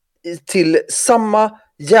till samma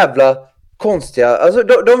jävla konstiga... Alltså,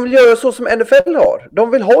 de vill göra så som NFL har.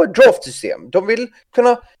 De vill ha ett draftsystem. De vill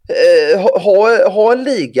kunna ha en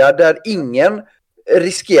liga där ingen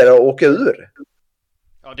riskerar att åka ur.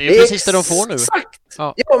 Ja, det är precis det de får nu.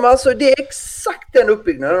 Ja, men alltså det är exakt den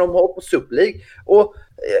uppbyggnaden de har på Super League. Och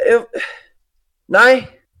nej,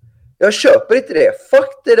 jag köper inte det.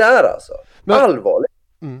 Fuck det där alltså. Men, allvarligt.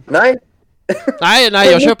 Nej.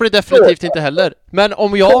 nej, jag köper det definitivt inte heller. Men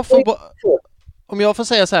om jag får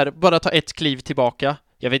säga så här, bara ta ett kliv tillbaka.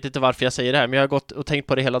 Jag vet inte varför jag säger det här, men jag har gått och tänkt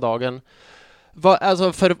på det hela dagen.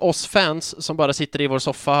 Alltså för oss fans som bara sitter i vår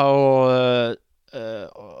soffa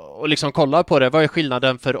och liksom kollar på det, vad är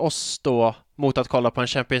skillnaden för oss då mot att kolla på en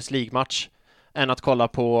Champions League-match än att kolla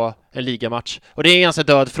på en ligamatch? Och det är en ganska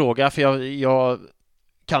död fråga, för jag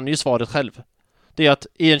kan ju svaret själv. Det är att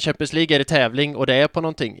i en Champions League är det tävling och det är på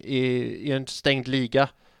någonting. I en stängd liga.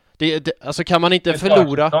 Alltså kan man inte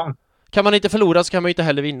förlora... Kan man inte förlora så kan man ju inte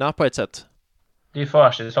heller vinna på ett sätt. Det är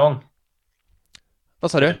försäsong.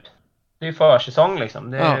 Vad sa du? Det är försäsong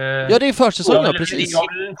liksom. Det är försäsong, ja, precis. Jag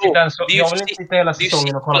vill inte sitta hela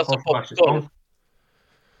säsongen och kolla på försäsong.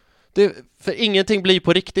 För ingenting blir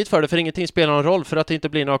på riktigt för det, för ingenting spelar någon roll för att det inte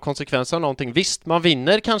blir några konsekvenser av någonting. Visst, man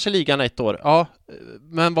vinner kanske ligan ett år. Ja,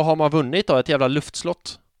 men vad har man vunnit då? Ett jävla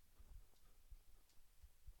luftslott.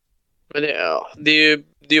 Men det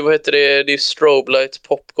är ju vad heter det? Det är strobe light,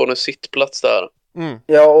 popcorn och sittplats där.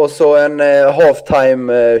 Ja, och så en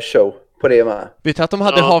halftime show på det med. Vet du att de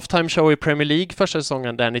hade halftime show i Premier League första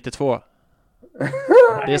säsongen där 92?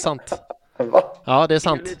 Det är sant. Va? Ja, det är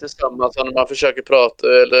sant. Det är lite samma som när man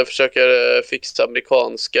försöker fixa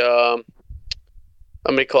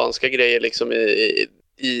amerikanska grejer liksom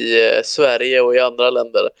i Sverige och i andra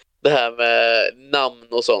länder. Det här med namn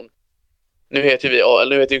och sånt. Nu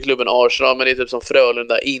heter ju klubben Arsenal, men det är typ som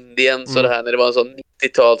Frölunda, Indien, så det här när det var en sån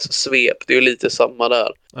 90-tals svep, det är ju lite samma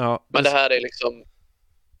där. Ja, men det här är liksom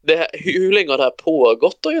hur länge har det här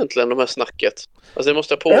pågått då egentligen, de här snacket? Alltså det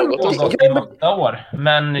måste ha pågått i 8 år.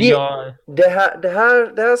 Men det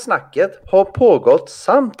här snacket har pågått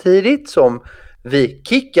samtidigt som vi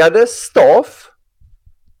kickade Staff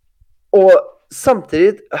och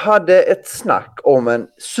samtidigt hade ett snack om en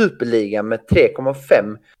superliga med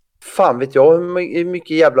 3,5. Fan vet jag hur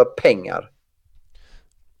mycket jävla pengar.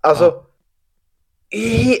 Alltså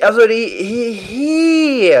alltså det är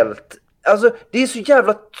helt... Alltså det är så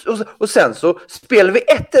jävla... Och sen så spelar vi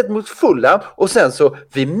 1-1 mot Fulham och sen så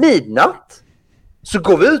vid midnatt så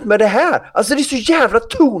går vi ut med det här. Alltså det är så jävla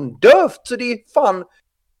tondövt så det är fan...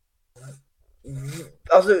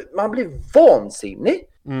 Alltså man blir vansinnig.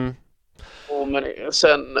 Men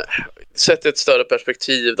sen sett ett större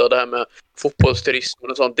perspektiv då, det här med fotbollsturism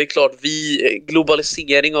och sånt. Det är klart,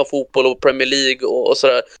 globalisering av fotboll och Premier League och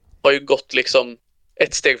sådär har ju gått liksom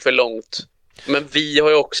ett steg för långt. Men vi har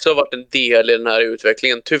ju också varit en del i den här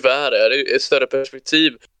utvecklingen. Tyvärr är det ett större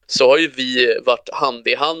perspektiv så har ju vi varit hand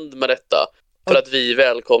i hand med detta. För att vi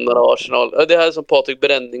välkomnar Arsenal. Det här är som Patrik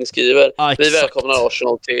Bränning skriver. Vi välkomnar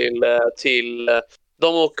Arsenal till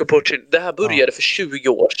de åker på... Det här började för 20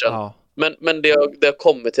 år sedan. Ja. Men det har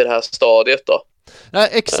kommit till det här stadiet då. Nej,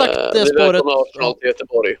 exakt det spåret. Arsenal till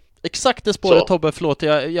Göteborg. Exakt det spåret, Tobbe, förlåt,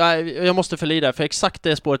 jag måste förlida för exakt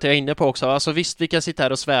det spåret jag är inne på också. Alltså visst, vi kan sitta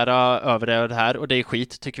här och svära över det här och det är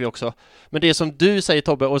skit, tycker vi också. Men det som du säger,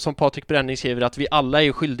 Tobbe, och som Patrik Bränning skriver, att vi alla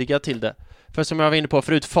är skyldiga till det. För som jag var inne på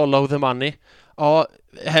förut, follow the money. Ja,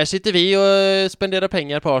 här sitter vi och spenderar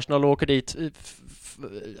pengar på Arsenal och åker dit.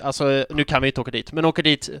 Alltså, nu kan vi inte åka dit, men åker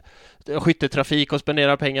dit skyttetrafik och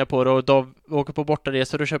spenderar pengar på det och de åker på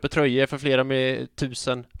bortaresor och köper tröjor för flera med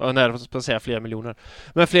tusen, flera miljoner,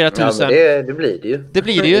 men flera tusen. Ja, men det blir det ju. Det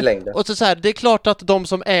blir det ju. Och så här, det är klart att de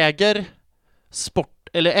som äger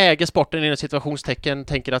eller äger sporten inom situationstecken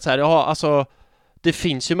tänker att så här, ja alltså det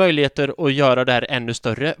finns ju möjligheter att göra det här ännu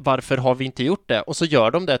större. Varför har vi inte gjort det? Och så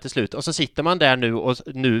gör de det till slut. Och så sitter man där nu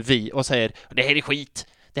och säger det här är skit.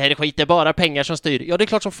 Det här är skit, det är bara pengar som styr. Ja, det är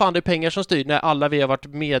klart som fan det är pengar som styr när alla vi har varit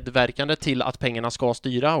medverkande till att pengarna ska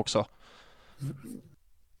styra också.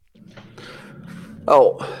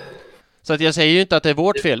 Ja. Så att jag säger ju inte att det är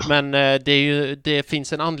vårt fel, men det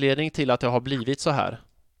finns en anledning till att det har blivit så här.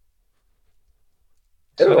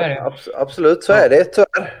 Så är det. Absolut, så är det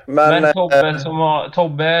tyvärr. Men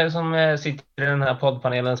Tobbe som sitter i den här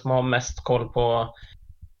poddpanelen som har mest koll på,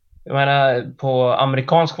 jag menar, på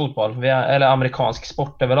amerikansk fotboll eller amerikansk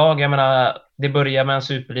sport överlag. Jag menar, det börjar med en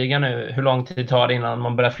superliga nu. Hur lång tid tar det innan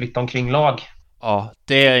man börjar flytta omkring lag? Ja,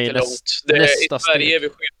 det är nästa i Sverige är vi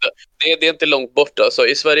skyddade. Det är inte långt bort alltså.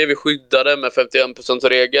 I Sverige är vi skyddade med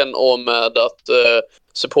 51%-regeln och med att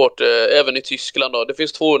support även i Tyskland då. Det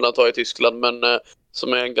finns 2 undantag i Tyskland, men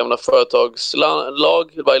som är en gamla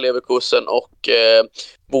företagslag, Bayer Leverkusen och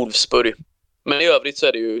Wolfsburg. Men i övrigt så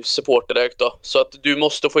är det ju supporterdirekt då. Så att du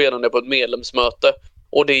måste få igenom det på ett medlemsmöte.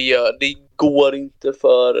 Och det går inte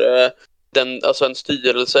för en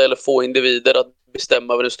styrelse eller få individer att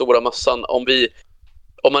bestämma över den stora massan.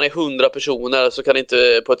 Om man är 100 personer så kan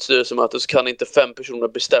inte på ett styrelsemöte så kan inte 5 personer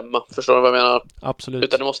bestämma. Förstår du vad jag menar? Absolut.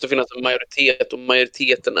 Utan det måste finnas en majoritet och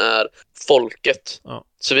majoriteten är folket. Ja.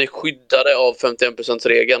 Så vi är skyddade av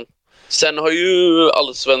 51%-regeln. Sen har ju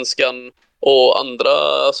Allsvenskan och andra,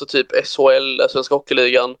 alltså typ SHL, Svenska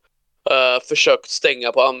Hockeyligan, försökt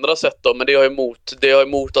stänga på andra sätt då, men det har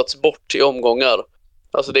motats bort i omgångar.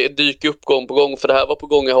 Alltså det dyker upp gång på gång, för det här var på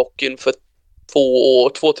gång i hockeyn för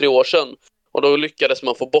 2-3 år sedan. Och då lyckades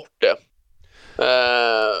man få bort det.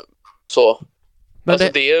 Så. Men alltså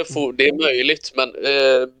det är möjligt, men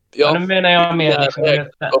ja. Men nu menar jag mer liksom,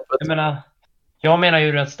 jag menar ju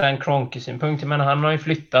ur Stan Kroenke-synpunkt. Jag menar, han har ju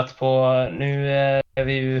flyttat på, nu är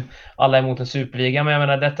vi ju alla emot en superliga, men jag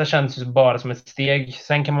menar, detta känns ju bara som ett steg.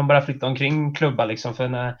 Sen kan man bara flytta omkring klubbar liksom, för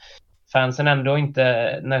när fansen ändå inte,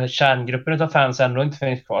 när kärngruppen av fans ändå inte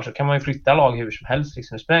finns kvar, så kan man ju flytta lag hur som helst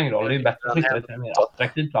liksom. Det spelar ingen roll, det är ju bättre att flytta det till en mer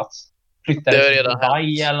attraktiv plats. Flytta det till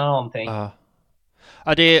Dubai eller någonting.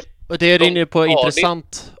 Ja, det är inne på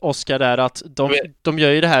intressant, Oskar, där att de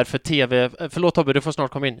gör ju det här för TV. Förlåt Tobbe, du får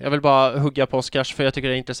snart komma in. Jag vill bara hugga på Oskars, för jag tycker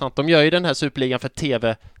det är intressant. De gör ju den här superligan för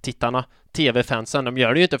TV-tittarna, TV-fansen. De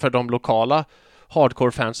gör det ju inte för de lokala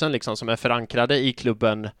hardcore-fansen liksom, som är förankrade i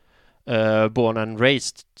klubben born and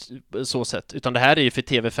raised så sett. Utan det här är ju för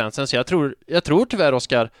TV-fansen. Så jag tror tyvärr,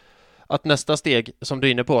 Oskar, att nästa steg som du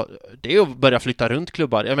är inne på, det är att börja flytta runt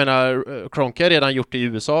klubbar. Jag menar, Kroenke har redan gjort det i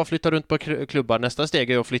USA, flytta runt på klubbar. Nästa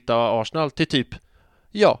steg är att flytta Arsenal till typ,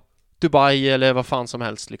 Dubai eller vad fan som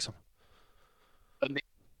helst liksom.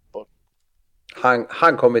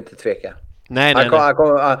 Han kommer inte tveka. Nej. Han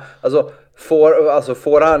kommer,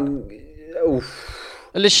 får han...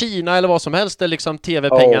 Eller Kina eller vad som helst, där liksom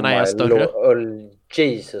TV-pengarna är större.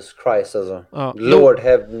 Jesus Christ alltså. Lord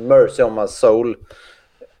have mercy on my soul.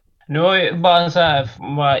 Nu har vi bara så här,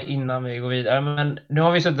 bara innan vi går vidare, men nu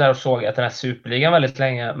har vi suttit där och sågat den här superligan väldigt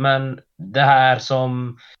länge, men det här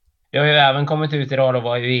som det har ju även kommit ut idag då,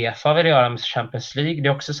 vad UEFA vill göra med Champions League, det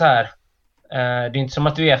är också så här, det är inte som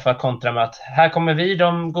att UEFA kontrar med att här kommer vi,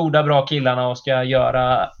 de goda bra killarna, och ska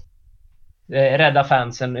rädda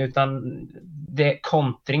fansen, utan det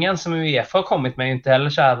kontringen som UEFA har kommit med är inte heller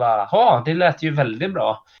så här, det lät ju väldigt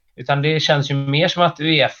bra, utan det känns ju mer som att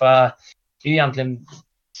UEFA är egentligen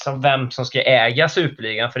som vem som ska äga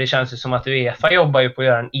superligan, för det känns ju som att UEFA jobbar ju på att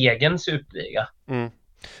göra en egen superliga.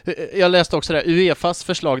 Jag läste också det, UEFAs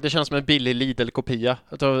förslag, det känns som en billig Lidl-kopia.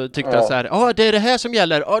 Att de tyckte att så här, det är det här som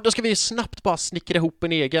gäller, då ska vi snabbt bara snickra ihop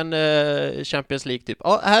en egen Champions League typ.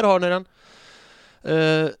 Här har ni den.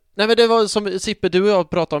 Nej, men det var som Sippe, du och jag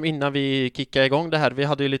pratade om innan vi kickade igång det här. Vi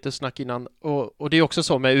hade ju lite snack innan, och det är också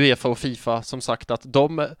så med UEFA och FIFA, som sagt, att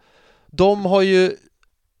de har ju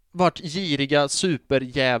varit giriga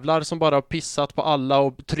superjävlar som bara har pissat på alla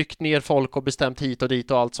och tryckt ner folk och bestämt hit och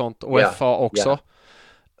dit och allt sånt, och FA också. Yeah.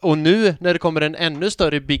 Och nu när det kommer en ännu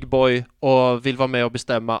större big boy och vill vara med och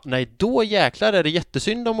bestämma, nej, då jäklar är det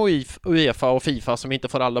jättesynd om UEFA och FIFA som inte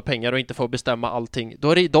får alla pengar och inte får bestämma allting.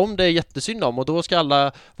 Då är det är jättesynd om, och då ska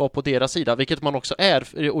alla vara på deras sida, vilket man också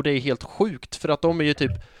är, och det är helt sjukt, för att de är ju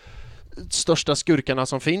typ största skurkarna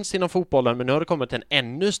som finns inom fotbollen, men nu har det kommit en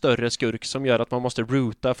ännu större skurk som gör att man måste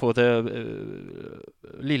roota för det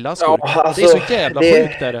lilla skurk. Det är så jävla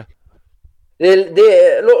sjukt är det.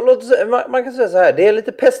 Man kan säga så här, det är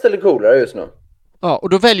lite pest eller kolera just nu. Ja, och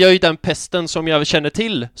då väljer jag ju den pesten som jag känner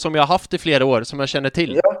till, som jag har haft i flera år, som jag känner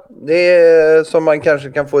till. det är som man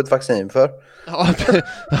kanske kan få ett vaccin för.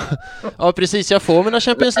 Ja, precis. Jag får mina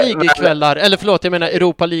Champions League-kvällar. Eller förlåt, jag menar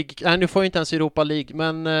Europa League. Nej, nu får jag inte ens Europa League,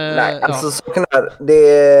 men... Nej, ja. alltså saken är,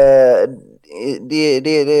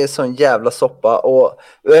 det är sån jävla soppa. Och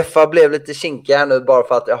UEFA blev lite kinkiga här nu bara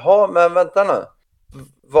för att, jaha, men vänta nu.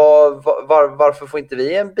 Varför får inte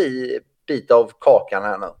vi en bit av kakan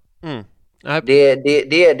här nu? Mm. Nej.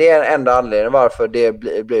 Det är den enda anledningen varför det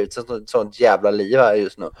blivit sånt jävla liv här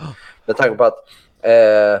just nu. Med tanke på att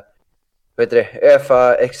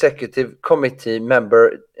UEFA Executive Committee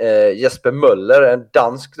member Jesper Möller, en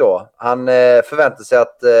dansk då, han förväntar sig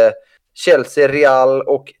att Chelsea, Real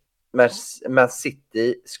och Man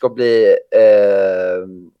City ska bli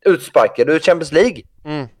utsparkade ur Champions League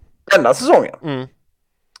denna säsongen.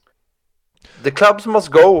 The clubs must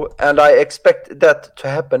go and I expect that to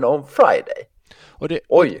happen on Friday.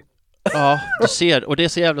 Oj. Ja, du ser. Och det är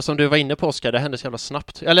så jävla som du var inne på, Oskar. Det hände så jävla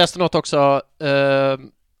snabbt. Jag läste något också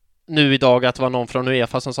nu idag att det var någon från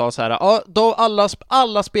UEFA som sa så här: ja, då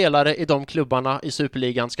alla spelare i de klubbarna i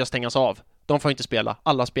Superligan ska stängas av. De får inte spela,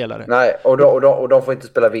 alla spelare. Nej, och de får inte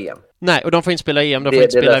spela VM. Nej, och de får inte spela EM, de får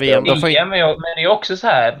inte spela VM. Men det är också så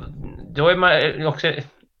här, då är man också...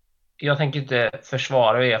 Jag tänker inte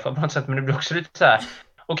försvara UEFA på något sätt, men det blir också lite så här.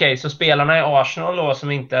 Okej, så spelarna i Arsenal då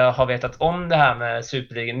som inte har vetat om det här med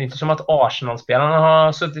Superligan, det är inte som att Arsenal-spelarna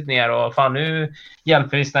har suttit ner och fan nu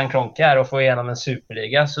hjälper vi Stan Kroenke här och få igenom en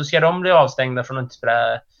Superliga, så ska de bli avstängda från att inte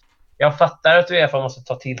spela. Jag fattar att UEFA måste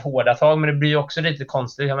ta till hårda tag, men det blir ju också lite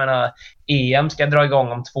konstigt. Jag menar, EM ska dra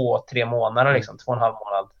igång om 2-3 månader liksom, 2,5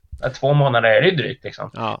 månad. 2 månader är det ju drygt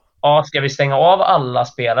liksom. Ja, ska vi stänga av alla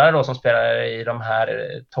spelare då som spelar i de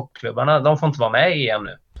här toppklubbarna? De får inte vara med i EM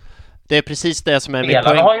nu. Det är precis det som är min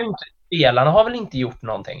poäng. Spelarna har väl inte gjort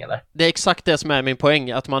någonting, eller? Det är exakt det som är min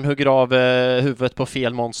poäng, att man hugger av huvudet på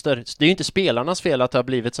fel monster. Det är ju inte spelarnas fel att det har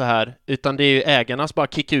blivit så här, utan det är ju ägarnas, bara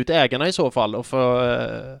kicka ut ägarna i så fall och få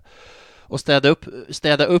och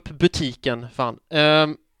städa upp butiken, fan.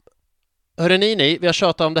 Hörrni, vi har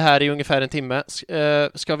tjatat om det här i ungefär en timme.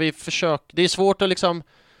 Ska vi försöka... Det är svårt att liksom...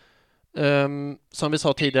 som vi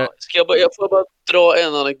sa tidigare... Jag får bara dra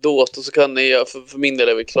en anekdot och så kan ni, för min del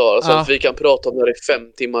är vi klara. Så att vi kan prata om det här i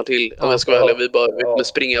 5 timmar till. Om jag ska vara ärlig, vi bara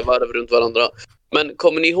springa varv runt varandra. Men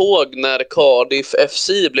kommer ni ihåg när Cardiff FC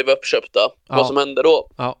blev uppköpta? Vad som hände då?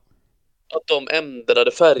 Ja. Att de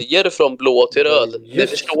ändrade färger från blå till röd. Ni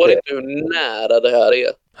förstår inte hur nära det här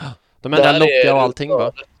är. De ändrade logga och allting,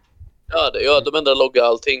 va? Ja, de ändrade logga och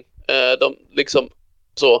allting. De liksom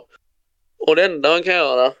så. Och det enda man kan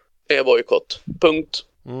göra är bojkott. Punkt.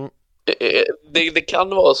 Det kan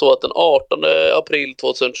vara så att den 18 april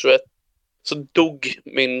 2021 så dog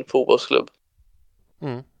min fotbollsklubb.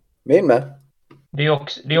 Min med. Det är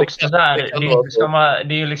också så här,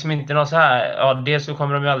 det är ju liksom inte något så här, ja, dels så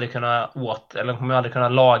kommer de ju aldrig kunna kommer aldrig kunna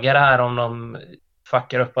laga det här om de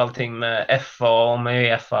fuckar upp allting med FA och med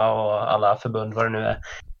UEFA och alla förbund, vad det nu är.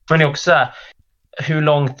 Men det är också så här, hur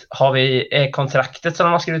långt har vi kontraktet som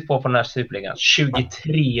de har skrivit på den här Superligan?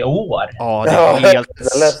 23 år. Ja, det är helt...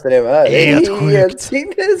 Jag läste det med. Det är helt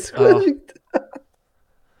sinnessjukt.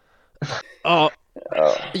 Ja.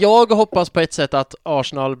 Jag hoppas på ett sätt att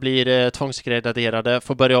Arsenal blir tvångsgraderade,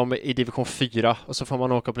 får börja om i division 4 och så får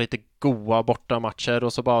man åka på lite goa borta matcher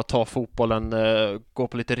och så bara ta fotbollen, gå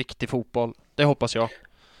på lite riktig fotboll. Det hoppas jag.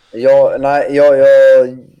 Ja, nej,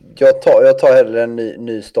 jag tar hellre en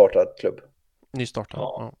ny startad klubb.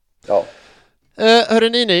 Nystartad. Ja.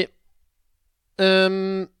 Hörrni,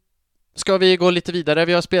 ska vi gå lite vidare?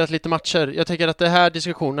 Vi har spelat lite matcher. Jag tänker att det här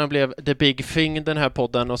diskussionen blev the big thing, den här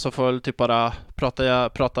podden, och så får jag typ bara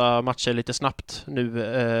prata matcher lite snabbt nu.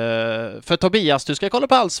 För Tobias, du ska kolla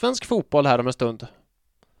på allsvensk fotboll här om en stund.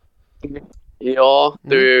 Ja,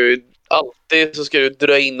 du alltid så ska du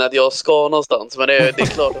dra in att jag ska någonstans, men det är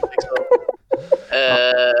klart att liksom,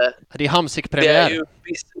 det är Hamsik-premiär. Det är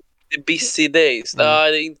ju busy days.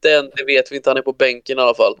 Nej, inte än, det vet vi inte, han är på bänken i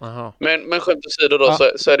alla fall. Men skämt åsido då,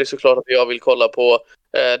 så är det såklart att jag vill kolla på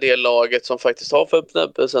det laget som faktiskt har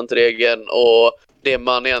 50%-regeln och det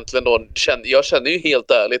man egentligen då jag känner ju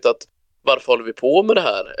helt ärligt att varför håller vi på med det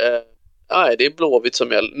här? Nej, det är Blåvitt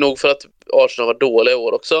som gäller. Nog för att Arsenal var dåliga i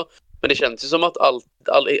år också, men det känns ju som att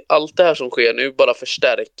allt det här som sker nu bara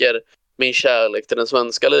förstärker min kärlek till den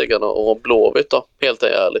svenska ligan och Blåvitt då, helt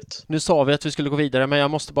ärligt. Nu sa vi att vi skulle gå vidare, men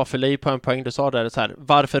jag måste bara fylla i på en poäng du sa där, så här,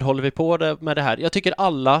 varför håller vi på med det här? Jag tycker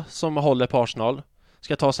alla som håller på Arsenal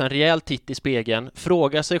ska ta sig en rejäl titt i spegeln,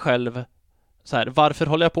 fråga sig själv så här, varför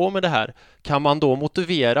håller jag på med det här? Kan man då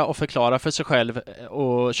motivera och förklara för sig själv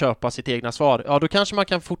och köpa sitt egna svar? Ja, då kanske man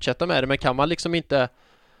kan fortsätta med det, men kan man liksom inte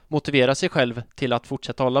motivera sig själv till att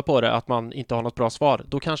fortsätta hålla på det, att man inte har något bra svar,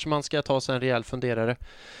 då kanske man ska ta sig en rejäl funderare.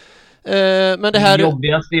 Men det här... Det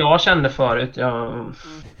jobbigaste jag kände förut,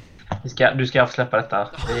 du ska släppa detta.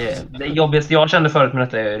 Det jobbigaste jag kände förut med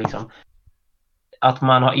detta är liksom att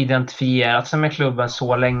man har identifierat sig med klubben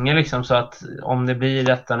så länge liksom, så att om det blir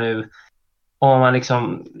detta nu och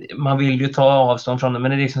man vill ju ta avstånd från det,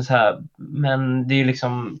 men det är liksom så här, men det är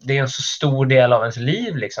liksom, det är en så stor del av ens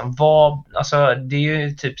liv liksom. Alltså det är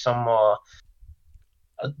ju typ som att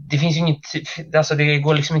det finns ju inget, alltså det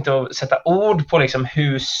går liksom inte att sätta ord på liksom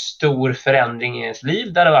hur stor förändring i ens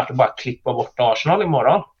liv det hade varit att bara klippa bort Arsenal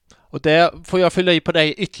imorgon. Och det får jag fylla i på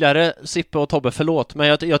dig ytterligare, Sippe och Tobbe, förlåt.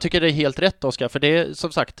 Men jag tycker det är helt rätt, Oskar. För det är,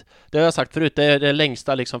 som sagt, det har jag sagt förut, det är det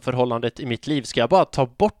längsta liksom förhållandet i mitt liv. Ska jag bara ta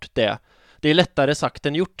bort det? Det är lättare sagt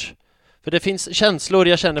än gjort. För det finns känslor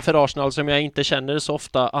jag känner för Arsenal som jag inte känner så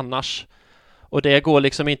ofta annars. Och det går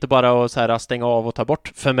liksom inte bara att så här stänga av och ta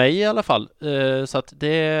bort. För mig i alla fall. Så att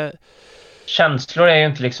det... Känslor är ju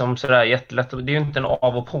inte liksom sådär jättelätt. Det är ju inte en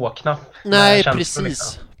av- och på-knapp. Nej,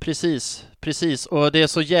 precis. Och det är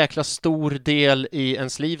så jäkla stor del i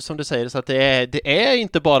ens liv som du säger. Så att det är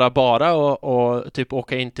inte bara och typ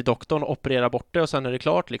åka in till doktorn och operera bort det och sen är det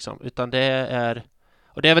klart liksom. Utan det är...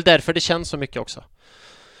 Och det är väl därför det känns så mycket också.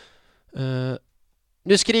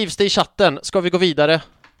 Nu skrivs det i chatten. Ska vi gå vidare?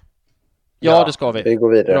 Ja, det ska vi. Vi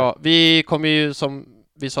går vidare. Bra. Vi kommer ju, som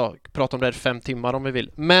vi sa, prata om det här 5 timmar om vi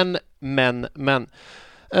vill. Men.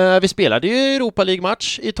 Vi spelade ju Europa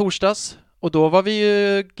League-match i torsdags. Och då var vi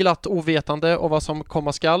ju glatt ovetande om vad som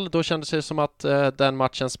komma skall. Då kändes det som att den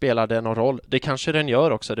matchen spelade någon roll. Det kanske den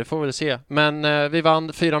gör också, det får vi väl se. Men vi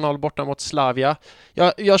vann 4-0 borta mot Slavia.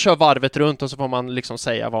 Jag kör varvet runt och så får man liksom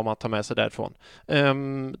säga vad man tar med sig därifrån.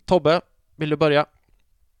 Tobbe, vill du börja?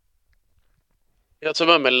 Jag tar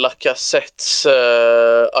med mig Lacazettes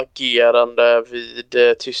agerande vid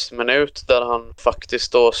tyst minut där han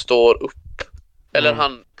faktiskt då står upp. Eller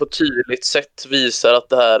han på tydligt sätt visar att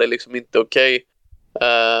det här är liksom inte okej.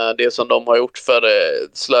 Det som de har gjort för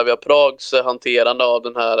Slavia Prags hanterande av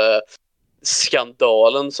den här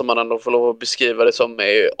skandalen som man ändå får lov att beskriva det som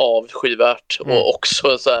är avskyvärt. Och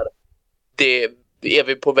också så här, det är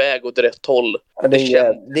vi på väg åt rätt håll. Ja, det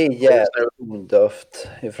är jävligt ondöft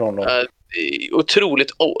ifrån dem.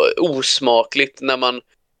 Otroligt osmakligt när man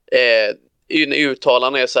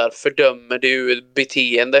uttalan är så här: fördömer du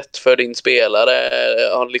beteendet för din spelare?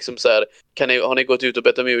 Har liksom så här, har ni gått ut och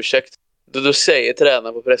bett om ursäkt? Då säger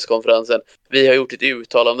tränaren på presskonferensen: vi har gjort ett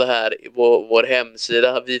uttalande om det här på vår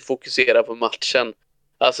hemsida, vi fokuserar på matchen.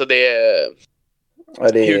 Alltså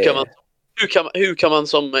hur kan man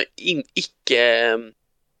som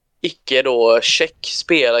icke då tjeck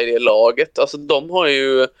spela i det laget? Alltså de har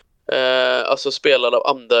ju alltså spelare av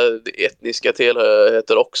andra etniska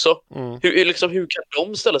tillhörigheter också. Hur kan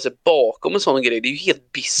de ställa sig bakom en sån grej? Det är ju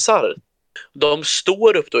helt bizarrt. De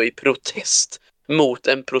står upp då i protest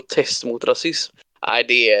mot rasism. Nej,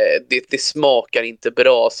 det smakar inte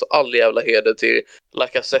bra. Så all jävla heder till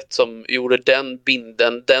Lacazette som gjorde den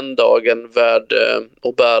binden den dagen värd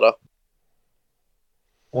att bära.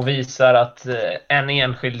 Och visar att en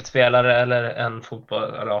enskild spelare eller en fotboll,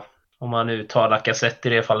 eller om man nu tar Lacazette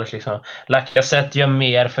i det fallet liksom. Lacazette gör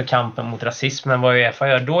mer för kampen mot rasism än vad UEFA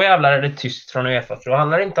gör. Då jävlar är det tyst från UEFA. För då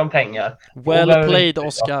handlar det inte om pengar. Well played,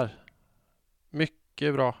 Oskar.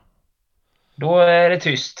 Mycket bra. Då är det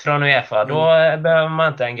tyst från UEFA. Då behöver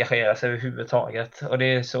man inte engagera sig överhuvudtaget. Och det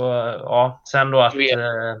är så, ja. Sen då att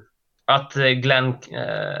Glenn,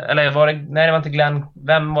 eller var det, nej det var inte Glenn,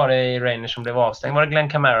 vem var det i Rangers som blev avstängd? Var det Glenn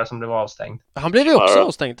Kamara som blev avstängd? Han blev ju också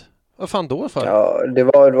avstängd. Vad fan då för? Ja, det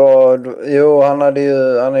var jo, han hade ju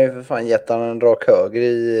för fan gett han en rak höger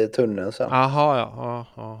i tunneln sen. Aha, ja.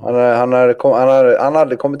 Han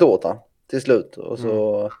hade kommit åt han till slut och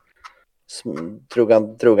så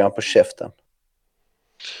drog han på käften.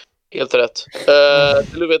 Helt rätt.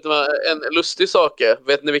 Du vet en lustig sak.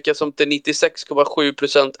 Vet ni vilka som till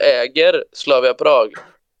 96,7% äger Slavia Prag?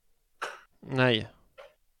 Nej.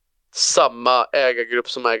 Samma ägargrupp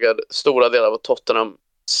som äger stora delar av Tottenham,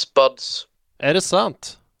 Spuds. Är det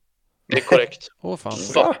sant? Det är korrekt.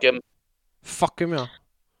 Fan. Fuck him, ja.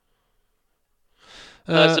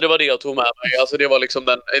 Så det var det jag tog med mig. Alltså det var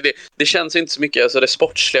liksom det känns inte så mycket, alltså det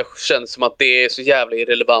sportsliga känns som att det är så jävla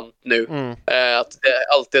irrelevant nu. Att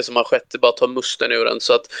allt det som har skett bara tar musten ur den.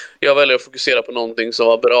 Så att jag väljer att fokusera på någonting som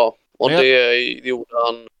var bra. Och det gjorde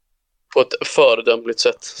han på ett föredömligt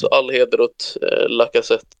sätt. Så all heder åt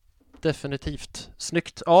Lacazette. Definitivt.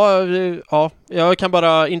 Snyggt. Ja, jag kan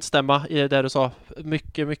bara instämma i det du sa.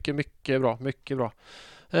 Mycket bra. Mycket bra.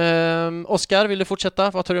 Oskar, vill du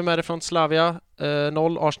fortsätta? Vad tar du med dig från Slavia?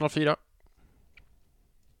 0, Arsenal 4.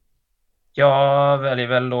 Jag väljer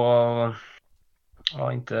väl då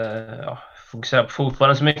inte fokusera på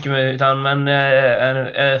fotbollen så mycket utan men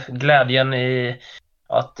glädjen i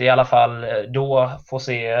att i alla fall då få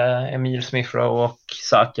se Emil Smith Rowe och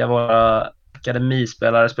Saka, våra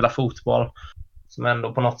akademispelare, spela fotboll som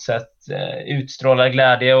ändå på något sätt utstrålar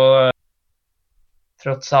glädje. Och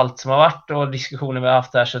trots allt som har varit och diskussioner vi har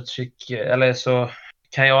haft där så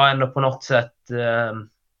kan jag ändå på något sätt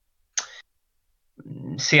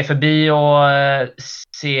se förbi och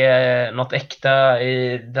se något äkta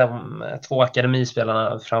i de två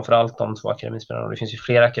akademispelarna, framförallt de två akademispelarna. Det finns ju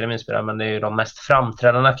flera akademispelare, men det är ju de mest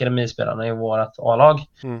framträdande akademispelarna i vårt A-lag.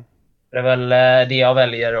 Det är väl det jag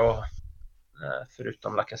väljer, och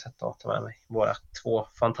förutom Lacazette att ta med mig våra två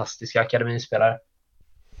fantastiska akademispelare.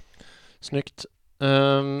 Snyggt.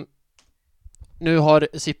 Nu har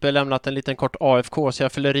Sippe lämnat en liten kort AFK, så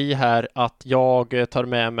jag fyller i här att jag tar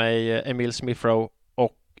med mig Emil Smith Rowe,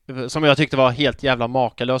 och som jag tyckte var helt jävla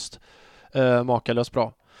makalöst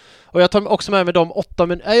bra. Och jag tar också med mig de 8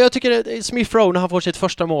 minuter. Jag tycker Smith Rowe, när han får sitt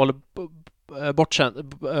första mål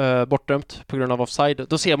bortdömt på grund av offside,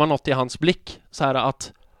 då ser man något i hans blick så här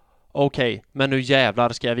att okej, men nu jävlar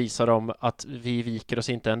ska jag visa dem att vi viker oss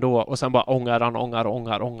inte ändå. Och sen bara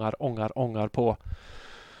ångar på.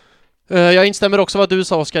 Jag instämmer också vad du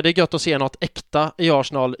sa, Oskar. Det är gött att se något äkta i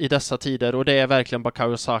Arsenal i dessa tider, och det är verkligen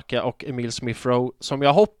Bukayo Saka och Emil Smith Rowe som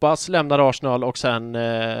jag hoppas lämnar Arsenal och sen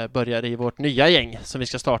börjar i vårt nya gäng som vi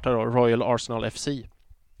ska starta då, Royal Arsenal FC.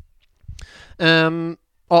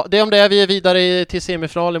 Ja, det är om det. Vi är vidare till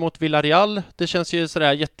semifinal mot Villarreal. Det känns ju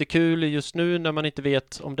sådär jättekul just nu när man inte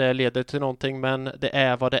vet om det leder till någonting, men det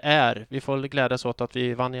är vad det är. Vi får glädjas åt att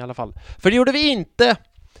vi vann i alla fall. För det gjorde vi inte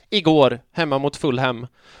igår hemma mot Fulham.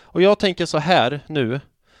 Och jag tänker så här nu,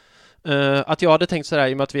 att jag hade tänkt så här,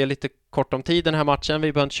 i och med att vi är lite kort om tid den här matchen,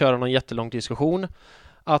 vi behöver inte köra någon jättelång diskussion,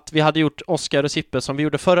 att vi hade gjort Oskar och Sippe som vi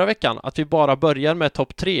gjorde förra veckan, att vi bara börjar med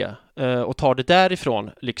topp 3 och tar det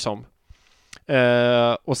därifrån liksom.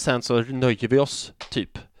 Och sen så nöjer vi oss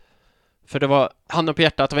typ. För det var handen på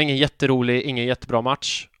hjärtat, det var ingen jätterolig, ingen jättebra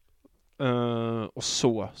match. Och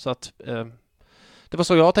så att det var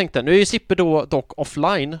så jag tänkte. Nu är ju Sippe då dock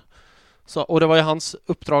offline. Så, och det var ju hans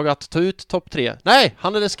uppdrag att ta ut topp 3. Nej,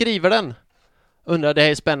 han hade skriver den. Undrar, det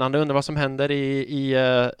är spännande, undrar vad som händer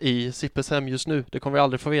i Sippes hem just nu. Det kommer vi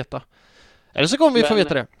aldrig få veta. Eller så kommer vi få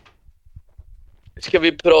veta det. Ska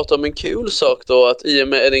vi prata om en kul sak då, att i och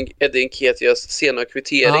med Eddie Nketiahs sena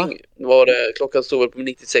kvittering var det, klockan stod väl på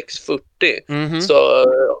 96:40, så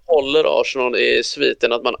håller Arsenal i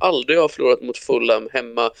sviten att man aldrig har förlorat mot Fulham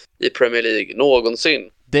hemma i Premier League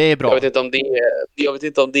någonsin. Det är bra. Jag vet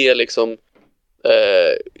inte om det är liksom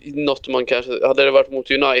något man kanske, hade det varit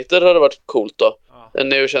mot United hade det varit coolt då.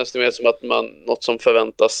 Nu känns det mer som att något som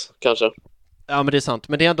förväntas kanske. Ja, men det är sant.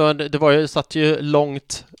 Men det är ändå, det satt ju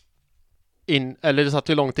långt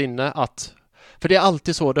inne att, för det är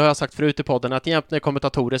alltid så, det har jag sagt förut i podden, att jämt när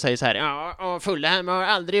kommentatorer säger så här, ja, Fulham har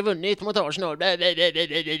aldrig vunnit mot Arsenal,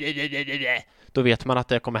 då vet man att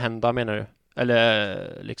det kommer hända, menar du? Eller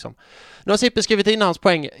liksom. Nu har Sippe skrivit in hans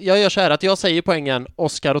poäng. Jag gör så här att jag säger poängen,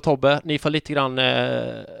 Oskar och Tobbe, ni får lite grann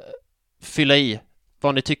fylla i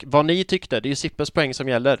vad ni tyckte. Det är ju Sippes poäng som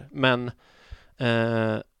gäller, men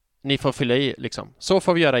ni får fylla i liksom. Så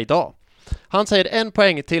får vi göra idag. Han säger 1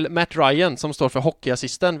 poäng till Matt Ryan som står för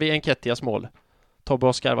hockeyassisten vid Nketiahs mål. Tobbe och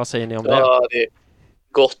Oskar, vad säger ni om det? Ja, det är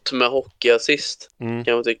gott med hockeyassist,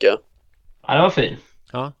 kan man tycka. Ja, det var fin.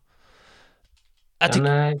 Ja.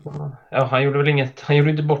 Han gjorde väl inget. Han gjorde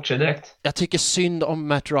inte bort sig direkt. Jag tycker synd om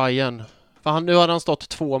Matt Ryan. För nu har han stått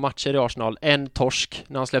 2 matcher i Arsenal. En torsk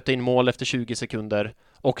när han släppte in mål efter 20 sekunder.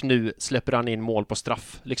 Och nu släpper han in mål på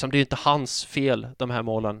straff. Liksom, det är ju inte hans fel, de här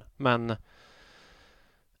målen. Men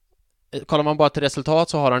kollar man bara till resultat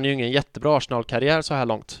så har han ju ingen jättebra Arsenal-karriär så här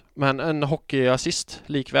långt. Men en hockeyassist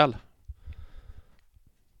likväl.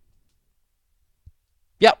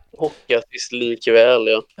 Ja. Hockeyassist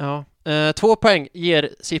likväl, ja. 2 poäng ger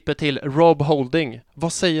Sippe till Rob Holding.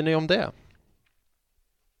 Vad säger ni om det?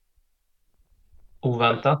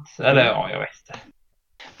 Oväntat. Eller jag vet inte.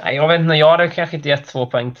 Nej, jag vet inte. Jag hade kanske inte gett 2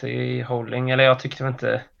 poäng till Holding. Eller jag tyckte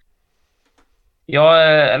inte...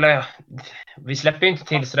 vi släpper ju inte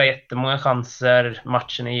till sådär jättemånga chanser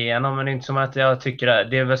matchen igenom. Men det är inte som att jag tycker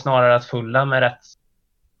det är väl snarare att Fulham är rätt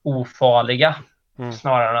ofarliga.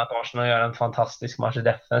 Snarare än att Arsenal gör en fantastisk match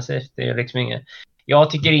defensivt. Det är ju liksom ingen... Jag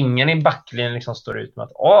tycker ingen i backlinjen liksom står ut med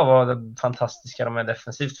att vad fantastiska de är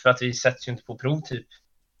defensivt, för att vi sätts ju inte på prov typ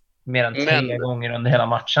mer än 3 gånger under hela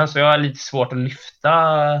matchen, så jag är lite svårt att lyfta,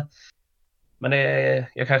 men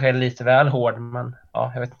jag kanske är lite väl hård, men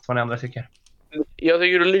ja, jag vet inte vad ni andra tycker. Jag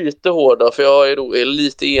tycker du är lite hårda, för jag är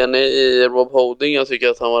lite enig i Rob Holding. Jag tycker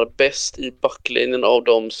att han var bäst i backlinjen av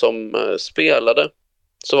de som spelade.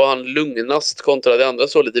 Så var han lugnast kontra det andra,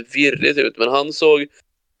 såg lite virrigt ut. Men han såg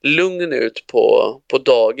lugn ut på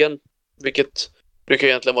dagen. Vilket brukar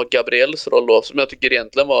egentligen vara Gabriels roll då, som jag tycker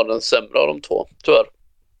egentligen var den sämre av de två, tyvärr.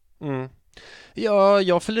 Ja,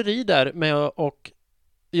 jag fyller i där med, och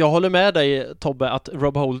jag håller med dig Tobbe att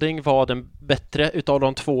Rob Holding var den bättre utav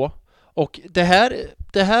de två. Och det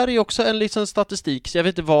här är också en liten statistik, så jag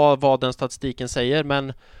vet inte vad den statistiken säger,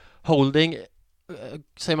 men Holding,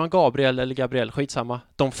 säger man Gabriel eller Gabriel, skitsamma,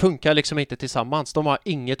 de funkar liksom inte tillsammans. De har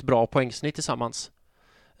inget bra poängsnitt tillsammans.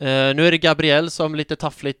 Nu är det Gabriel som lite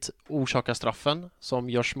taffligt orsakar straffen, som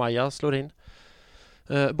Josh Maja slår in.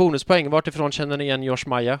 Bonuspoäng, vart ifrån känner ni igen Josh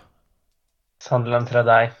Maja? Sunderland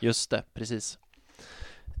Tradai. Just det, precis.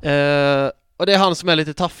 Och det är han som är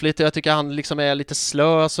lite taffligt, och jag tycker han liksom är lite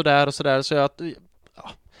slö sådär, så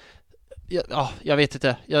jag vet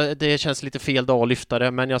inte. Det känns lite fel dag att lyfta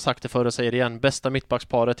det, men jag har sagt det förr och säger det igen. Bästa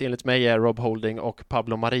mittbacksparet enligt mig är Rob Holding och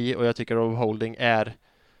Pablo Mari, och jag tycker Rob Holding är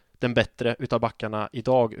den bättre utav backarna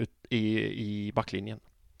idag i backlinjen.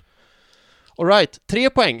 All right, 3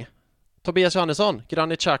 poäng. Tobias Johannesson,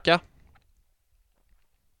 Granit Xhaka.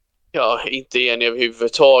 Ja, inte enig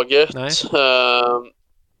överhuvudtaget.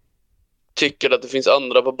 Tycker att det finns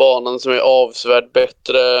andra på banan som är avsevärt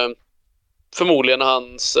bättre. Förmodligen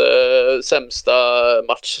hans sämsta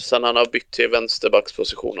match sen han har bytt till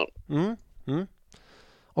vänsterbackspositionen.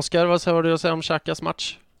 Oskar, vad har du att säga om Xhakas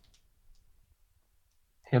match?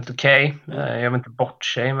 Helt okej. Jag vill inte bort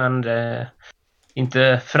sig, men det är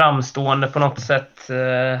inte framstående på något sätt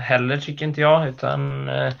heller, tycker inte jag. Utan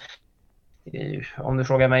om du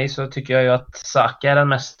frågar mig så tycker jag ju att Saka är den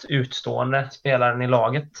mest utstående spelaren i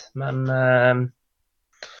laget. Men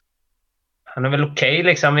han är väl okej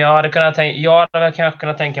liksom. Jag hade kanske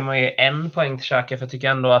kunnat tänka mig 1 poäng till Xhaka, för jag tycker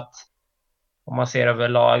ändå att om man ser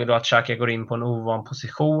överlag då att Xhaka går in på en ovan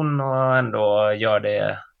position och ändå gör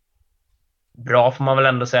det bra, får man väl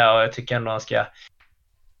ändå säga. Och jag tycker ändå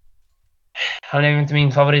han är ju inte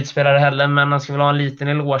min favoritspelare heller, men han ska väl ha en liten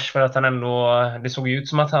eloge för att han ändå, det såg ut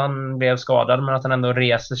som att han blev skadad, men att han ändå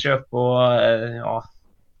reser sig upp och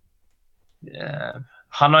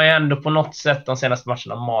han har ju ändå på något sätt de senaste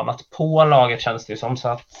matcherna manat på laget, känns det som, så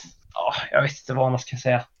att jag vet inte vad man ska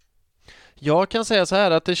säga. Jag kan säga så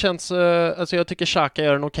här att det känns, alltså jag tycker Xhaka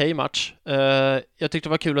gör en okej match. Jag tyckte det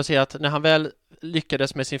var kul att se att när han väl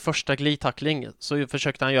lyckades med sin första glidtackling så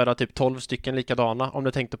försökte han göra typ 12 stycken likadana, om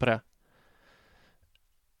du tänkte på det.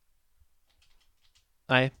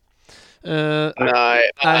 Nej.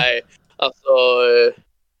 Nej. Alltså,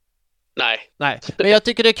 nej. Men jag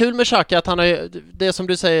tycker det är kul med Xhaka att han har, det som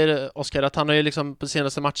du säger Oskar, att han har ju liksom på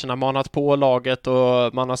senaste matcherna manat på laget,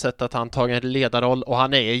 och man har sett att han tagit en ledarroll, och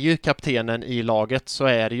han är ju kaptenen i laget, så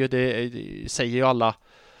är det ju, det säger ju alla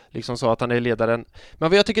liksom, så att han är ledaren. Men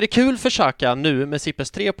vad jag tycker är kul för Xhaka nu med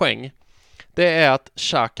Sippes 3 poäng, det är att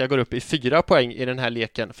Xhaka går upp i 4 poäng i den här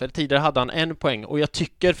leken. För tidigare hade han 1 poäng. Och jag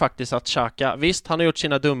tycker faktiskt att Xhaka, visst, han har gjort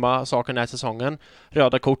sina dumma saker den här säsongen.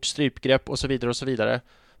 Röda kort, strypgrepp och så vidare och så vidare.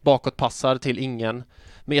 Bakåtpassar till ingen.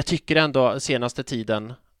 Men jag tycker ändå senaste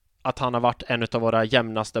tiden att han har varit en av våra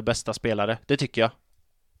jämnaste, bästa spelare. Det tycker jag.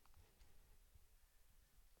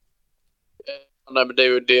 Nej, men det är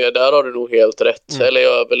ju det, där har du nog helt rätt. Eller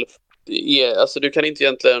jag väl, alltså du kan inte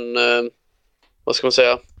egentligen, vad ska man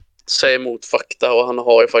säga emot fakta, och han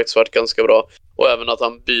har ju faktiskt varit ganska bra. Och även att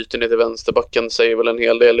han byter ner till vänsterbacken säger väl en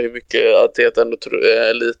hel del hur mycket Arteta ändå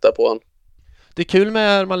litar på han. Det är kul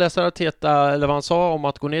med man läser Arteta, eller vad han sa om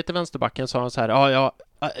att gå ner till vänsterbacken, sa han så här,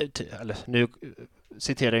 eller nu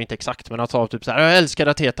citerar jag inte exakt, men han sa typ så här, jag älskar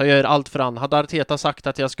Arteta, jag gör allt för han. Hade Arteta sagt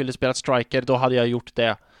att jag skulle spela striker, då hade jag gjort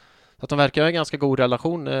det. Så att de verkar ha en ganska god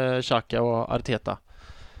relation, Xhaka och Arteta.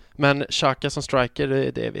 Men Xhaka som striker,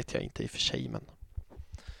 det vet jag inte i och för sig, men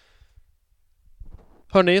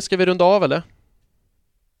hörni, ska vi runda av eller?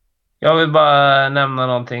 Jag vill bara nämna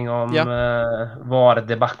någonting om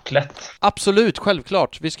VAR-debaclet. Absolut,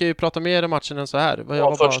 självklart. Vi ska ju prata mer om matchen än så här.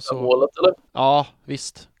 Ja, första målet, eller? Ja,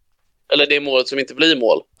 visst. Eller det målet som inte blir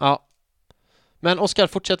mål. Ja. Men Oskar,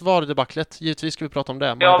 fortsätt VAR-debaclet. Givetvis ska vi prata om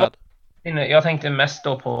det. Jag tänkte mest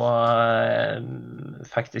då på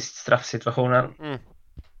faktiskt straffsituationen.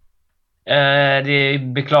 Det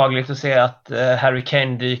är beklagligt att se att Harry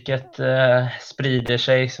Kane-dyket sprider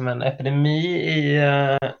sig som en epidemi i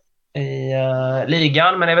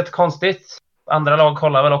ligan, men det är väl inte konstigt. Andra lag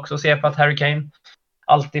kollar väl också och ser på att Harry Kane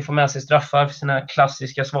alltid får med sig straffar för sina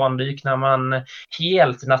klassiska svandyk, när man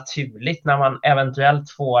helt naturligt, när man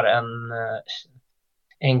eventuellt får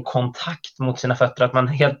en kontakt mot sina fötter, att man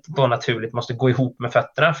helt då naturligt måste gå ihop med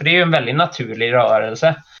fötterna, för det är ju en väldigt naturlig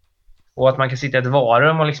rörelse. Och att man kan sitta i ett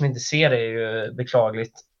varurum och liksom inte se det är ju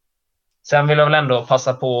beklagligt. Sen vill jag väl ändå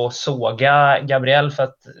passa på att såga Gabriel, för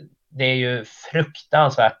att det är ju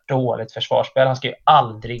fruktansvärt dåligt försvarsspel. Han ska ju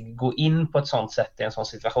aldrig gå in på ett sånt sätt i en sån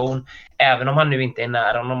situation. Även om han nu inte är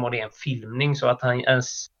nära honom och det är en filmning, så att han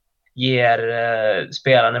ens ger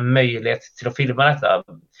spelaren en möjlighet till att filma detta.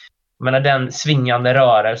 Men den svingande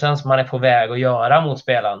rörelsen som han är på väg att göra mot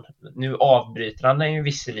spelaren. Nu avbryter han den ju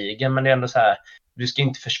visserligen, men det är ändå så här, du ska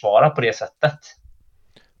inte försvara på det sättet.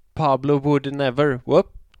 Pablo would never. Whoop,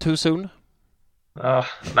 too soon.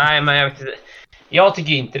 Nej, men jag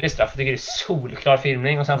tycker inte det är straff. Jag tycker det är solklar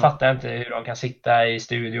filmning. Och sen fattar jag inte hur de kan sitta i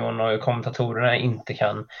studion och kommentatorerna inte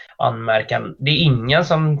kan anmärka. Det är ingen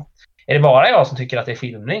som... Är det bara jag som tycker att det är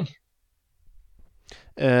filmning?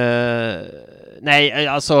 Nej,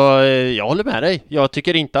 alltså jag håller med dig. Jag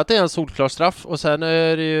tycker inte att det är en solklar straff. Och sen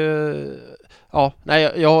är det ju... Ja,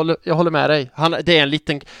 nej, jag håller med dig. Det är en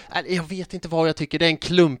liten... Jag vet inte vad jag tycker. Det är en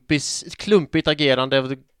klumpigt agerande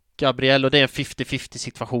av Gabriel, och det är en 50-50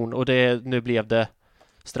 situation, och nu blev det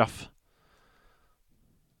straff.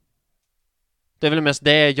 Det är väl mest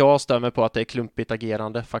det jag stör mig på, att det är klumpigt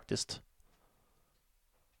agerande faktiskt.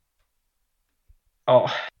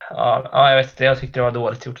 Ja, jag vet inte. Jag tyckte det var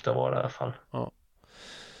dåligt gjort av våra i alla fall. Ja.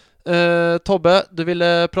 Tobbe, du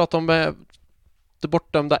ville prata om det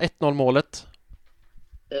bortdömda 1-0 målet.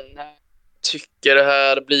 Jag tycker det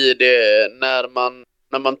här blir det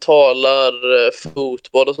när man talar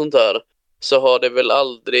fotboll och sånt där, så har det väl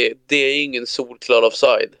aldrig, det är ingen solklar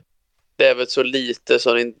offside. Det är väl så lite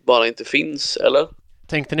som det bara inte finns, eller?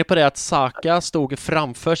 Tänkte ni på det att Saka stod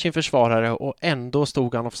framför sin försvarare och ändå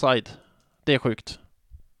stod han offside? Det är sjukt.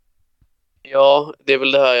 Ja, det är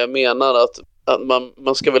väl det här jag menar, att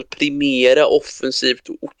man ska väl primera offensivt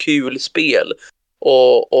och kul spel.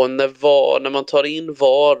 Och när man tar in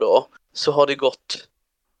VAR då, så har det gått...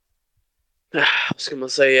 Vad ska man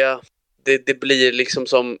säga? Det blir liksom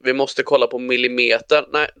som, vi måste kolla på millimeter.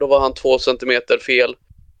 Nej, då var han 2 centimeter fel.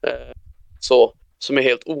 Så, som är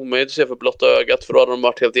helt omöjligt att se för blotta ögat, för då hade de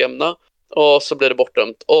varit helt jämna. Och så blir det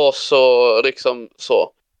bortdömt. Och så liksom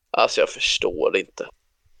så. Alltså jag förstår det inte.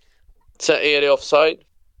 Sen är det offside?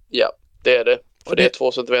 Ja, det är det. För det är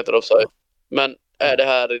 2 centimeter offside. Men är det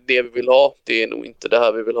här det vi vill ha? Det är nog inte det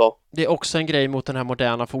här vi vill ha. Det är också en grej mot den här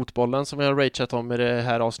moderna fotbollen som vi har rageat om i det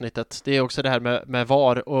här avsnittet. Det är också det här med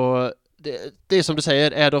VAR, och det är som du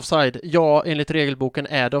säger, är det offside? Ja, enligt regelboken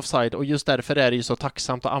är det offside, och just därför är det ju så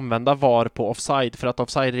tacksamt att använda VAR på offside, för att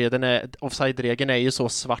offside-regeln är ju så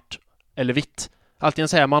svart eller vitt. Antingen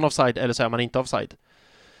säger man offside eller så är man inte offside.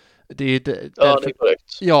 Det är ja, det är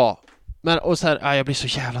korrekt. Ja, men och så här, jag blir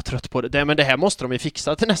så jävla trött på det. Men det här måste de ju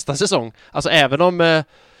fixa till nästa säsong. Alltså även om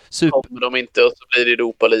kommer de inte, och så blir det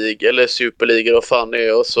Europa League eller Super League och fan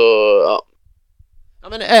är, och så ja. Ja,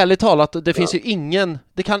 men ärligt talat, det finns ju ingen,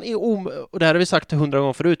 det kan och det här har vi sagt 100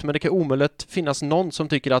 gånger förut, men det kan omöjligt finnas någon som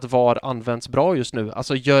tycker att VAR används bra just nu.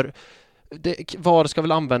 Alltså VAR ska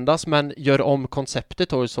väl användas, men gör om konceptet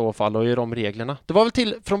då i så fall, och gör om reglerna. Det var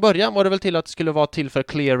väl från början var det väl till att det skulle vara till för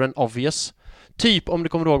clear and obvious. Typ om du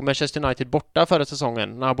kommer ihåg Manchester United borta förra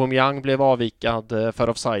säsongen, när Aubameyang blev avvikad för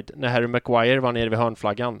offside, när Harry Maguire var nere vid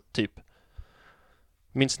hörnflaggan, typ.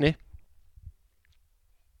 Minns ni?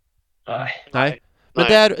 Nej. Men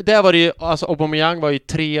där var det ju, alltså Aubameyang var ju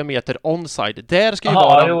 3 meter onside. Där ska ju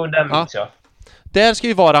där ska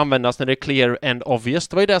ju vara användas när det är clear and obvious.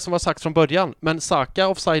 Det var ju det som var sagt från början. Men Saka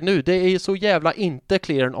offside nu, det är ju så jävla inte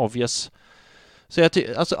clear and obvious. Så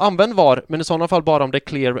alltså använd VAR, men i sådana fall bara om det är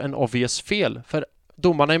clear and obvious fel. För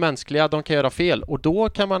domarna är mänskliga, de kan göra fel, och då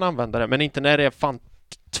kan man använda det. Men inte när det är fan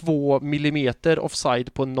 2 millimeter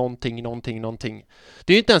offside på någonting.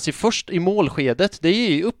 Det är ju inte ens i målskedet, det är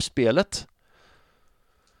ju i uppspelet.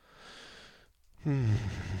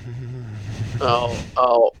 Ja.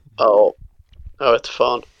 Jag vet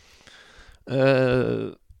fan.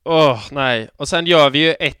 Nej. Och sen gör vi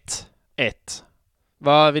ju 1-1.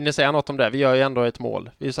 Vad vill ni säga något om det? Vi gör ju ändå ett mål.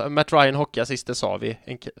 Matt Ryan hockeyassist, sa vi.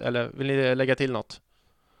 Eller vill ni lägga till något?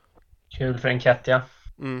 Kul för Nketiah.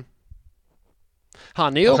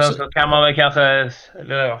 Han är ju också... Sen så kan man väl kanske...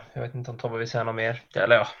 Eller ja, jag vet inte om Tobbe vill säga något mer.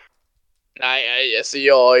 Eller ja. Nej, alltså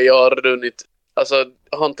jag har runnit... Alltså,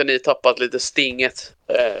 har inte ni tappat lite stinget?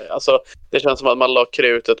 Alltså, det känns som att man la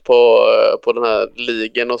krutet på den här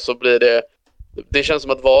ligan, och så blir det... Det känns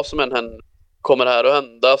som att vad som än kommer här att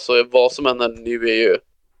hända, så vad som än nu är ju...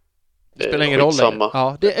 Det spelar ingen roll längre.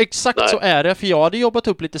 Ja, det är exakt så är det, för jag hade jobbat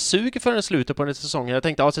upp lite sug för den slutet på den säsongen. Jag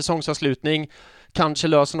tänkte, säsongsavslutning, kanske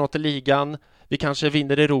löser något i ligan. Vi kanske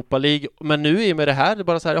vinner Europa League. Men nu är med det här, det är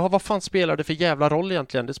bara så här, vad fan spelar det för jävla roll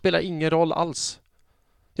egentligen? Det spelar ingen roll alls.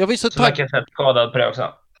 Jag var så Lacazette skadad på det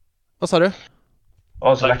också. Vad sa du?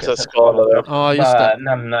 Och så Lacazette skadad. Ja, just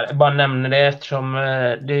det. Bara nämner det eftersom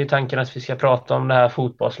det är ju tanken att vi ska prata om det här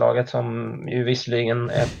fotbollslaget som ju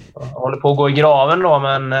visserligen håller på att gå i graven då,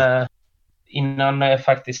 men innan det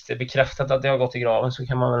faktiskt är bekräftat att det har gått i graven så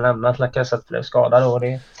kan man väl nämna att Lacazette blev skadad och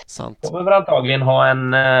det kommer väl antagligen ha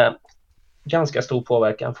en ganska stor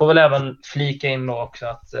påverkan. Får väl även flika in då också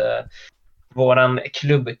att våran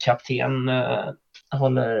klubbkapten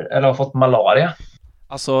har fått malaria.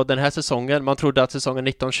 Alltså den här säsongen, man trodde att säsongen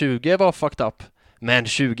 1920 var fucked up. Men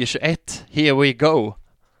 2021, here we go.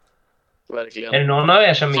 Verkligen. Är det någon av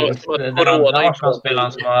er som minns den andra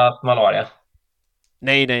Arsenal-spelaren som har haft malaria?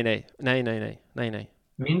 Nej.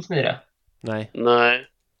 Minns ni det? Nej.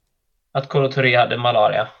 Att Kolo Touré hade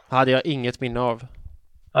malaria? Hade jag inget minne av.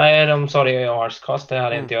 Nej, de sa det i Arscast. Det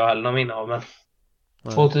hade inte jag heller någon minne av. Men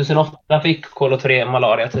 2008 fick Kolo Touré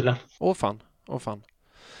malaria tydligen. Åh fan.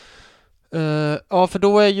 Ja, för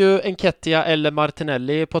då är ju Nketiah eller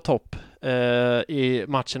Martinelli på topp i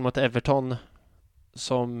matchen mot Everton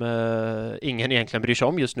som ingen egentligen bryr sig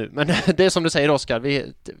om just nu. Men det är som du säger, Oskar,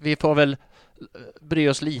 vi får väl bry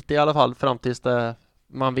oss lite i alla fall fram tills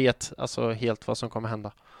man vet alltså helt vad som kommer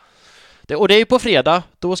hända. Och det är ju på fredag,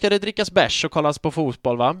 då ska det drickas bärs och kollas på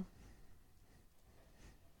fotboll, va?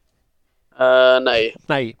 Nej.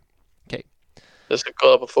 Okej. Jag ska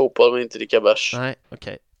kolla på fotboll men inte dricka bärs. Nej,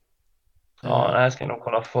 okej. Ja, jag ska nog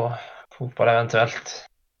kolla på fotboll eventuellt.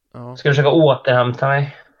 Ja. Ska försöka återhämta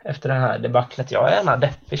mig efter det här debaclet. Jag är gärna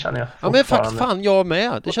deppig, känner jag. Ja, men faktiskt fan jag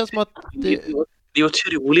med. Det känns som att det är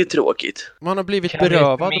otroligt tråkigt. Man har blivit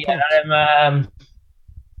berövad.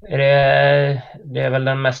 Det är väl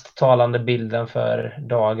den mest talande bilden för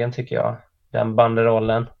dagen, tycker jag. Den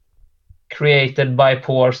banderollen. Created by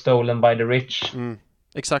poor, stolen by the rich.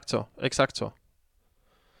 Exakt så.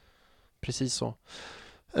 Precis så.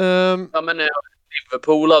 Ja, men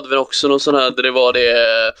Liverpool hade väl också någon sån här där det var det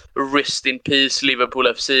Rest in Peace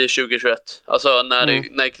Liverpool FC 2021. Alltså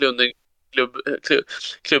när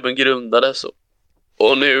klubben grundades.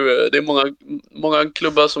 Och nu det är många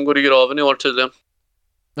klubbar som går i graven i år tydligen.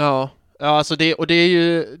 Ja, alltså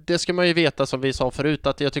det ska man ju veta, som vi sa förut,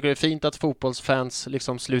 att jag tycker det är fint att fotbollsfans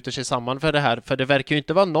liksom sluter sig samman för det här, för det verkar ju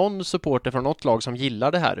inte vara någon supporter från något lag som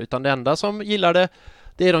gillar det här, utan det enda som gillar det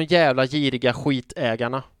är de jävla giriga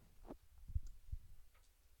skitägarna.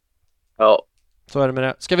 Ja. Så är det med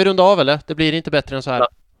det. Ska vi runda av eller? Det blir inte bättre än så här. Ja.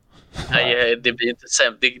 Nej, det blir inte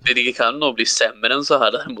sämre. Det kan nog bli sämre än så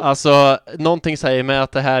här däremot. Alltså, någonting säger mig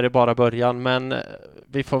att det här är bara början, men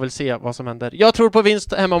vi får väl se vad som händer. Jag tror på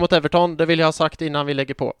vinst hemma mot Everton, det vill jag ha sagt innan vi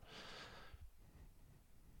lägger på.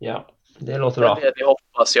 Ja, det låter bra. Det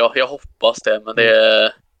hoppas jag. Jag hoppas det, men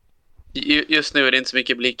just nu är det inte så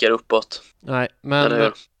mycket blickar uppåt. Nej,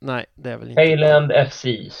 men nej, det är väl inte. Highland FC,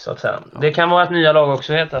 så att säga. Ja. Det kan vara ett nya lag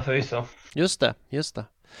också heta förvisso. Just det.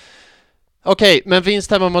 Okej, men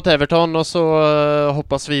vinst hemma mot Everton och så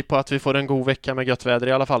hoppas vi på att vi får en god vecka med gött väder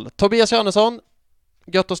i alla fall. Tobias Johannesson,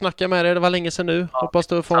 gött att snacka med dig, det var länge sedan nu. Hoppas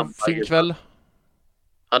du får en fin kväll.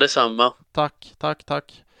 Ja, detsamma.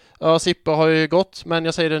 Tack. Ja, Sippe har ju gått, men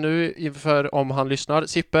jag säger det nu inför om han lyssnar.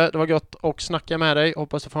 Sippe, det var gött att snacka med dig.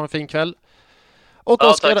 Hoppas du får en fin kväll. Och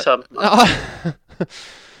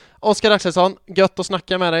Oskar Axelsson, gött att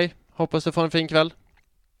snacka med dig. Hoppas du får en fin kväll.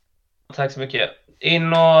 Tack så mycket.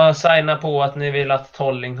 In och signa på att ni vill att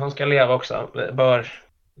Tollington ska leva också. Bör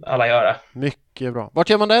alla göra. Mycket bra. Vart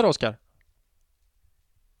gör man det, Oskar?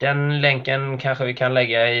 Den länken kanske vi kan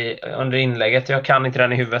lägga under inlägget. Jag kan inte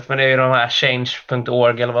den i huvudet, men det är ju de här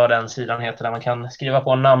change.org eller vad den sidan heter där man kan skriva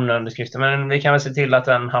på namnunderskrifter. Men vi kan väl se till att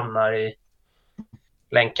den hamnar i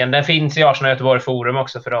länken. Den finns i Arsenal Göteborg forum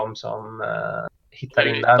också för dem som hittar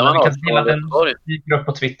in där. Men vi kan se till att den dyker upp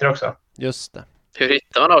på Twitter också. Just det. Hur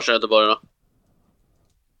hittar man Arsenal Göteborg då?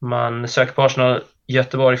 Man söker på Arsenal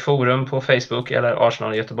Göteborg forum på Facebook eller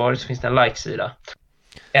Arsenal Göteborg, så finns det en like-sida.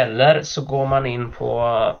 Eller så går man in på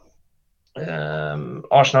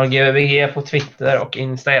Arsenal GVBG på Twitter och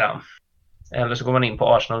Instagram. Eller så går man in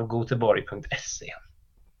på arsenalgoteborg.se.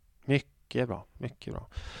 Mycket bra.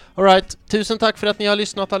 All right, tusen tack för att ni har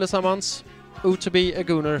lyssnat allesammans. To be a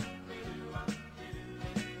Gooner.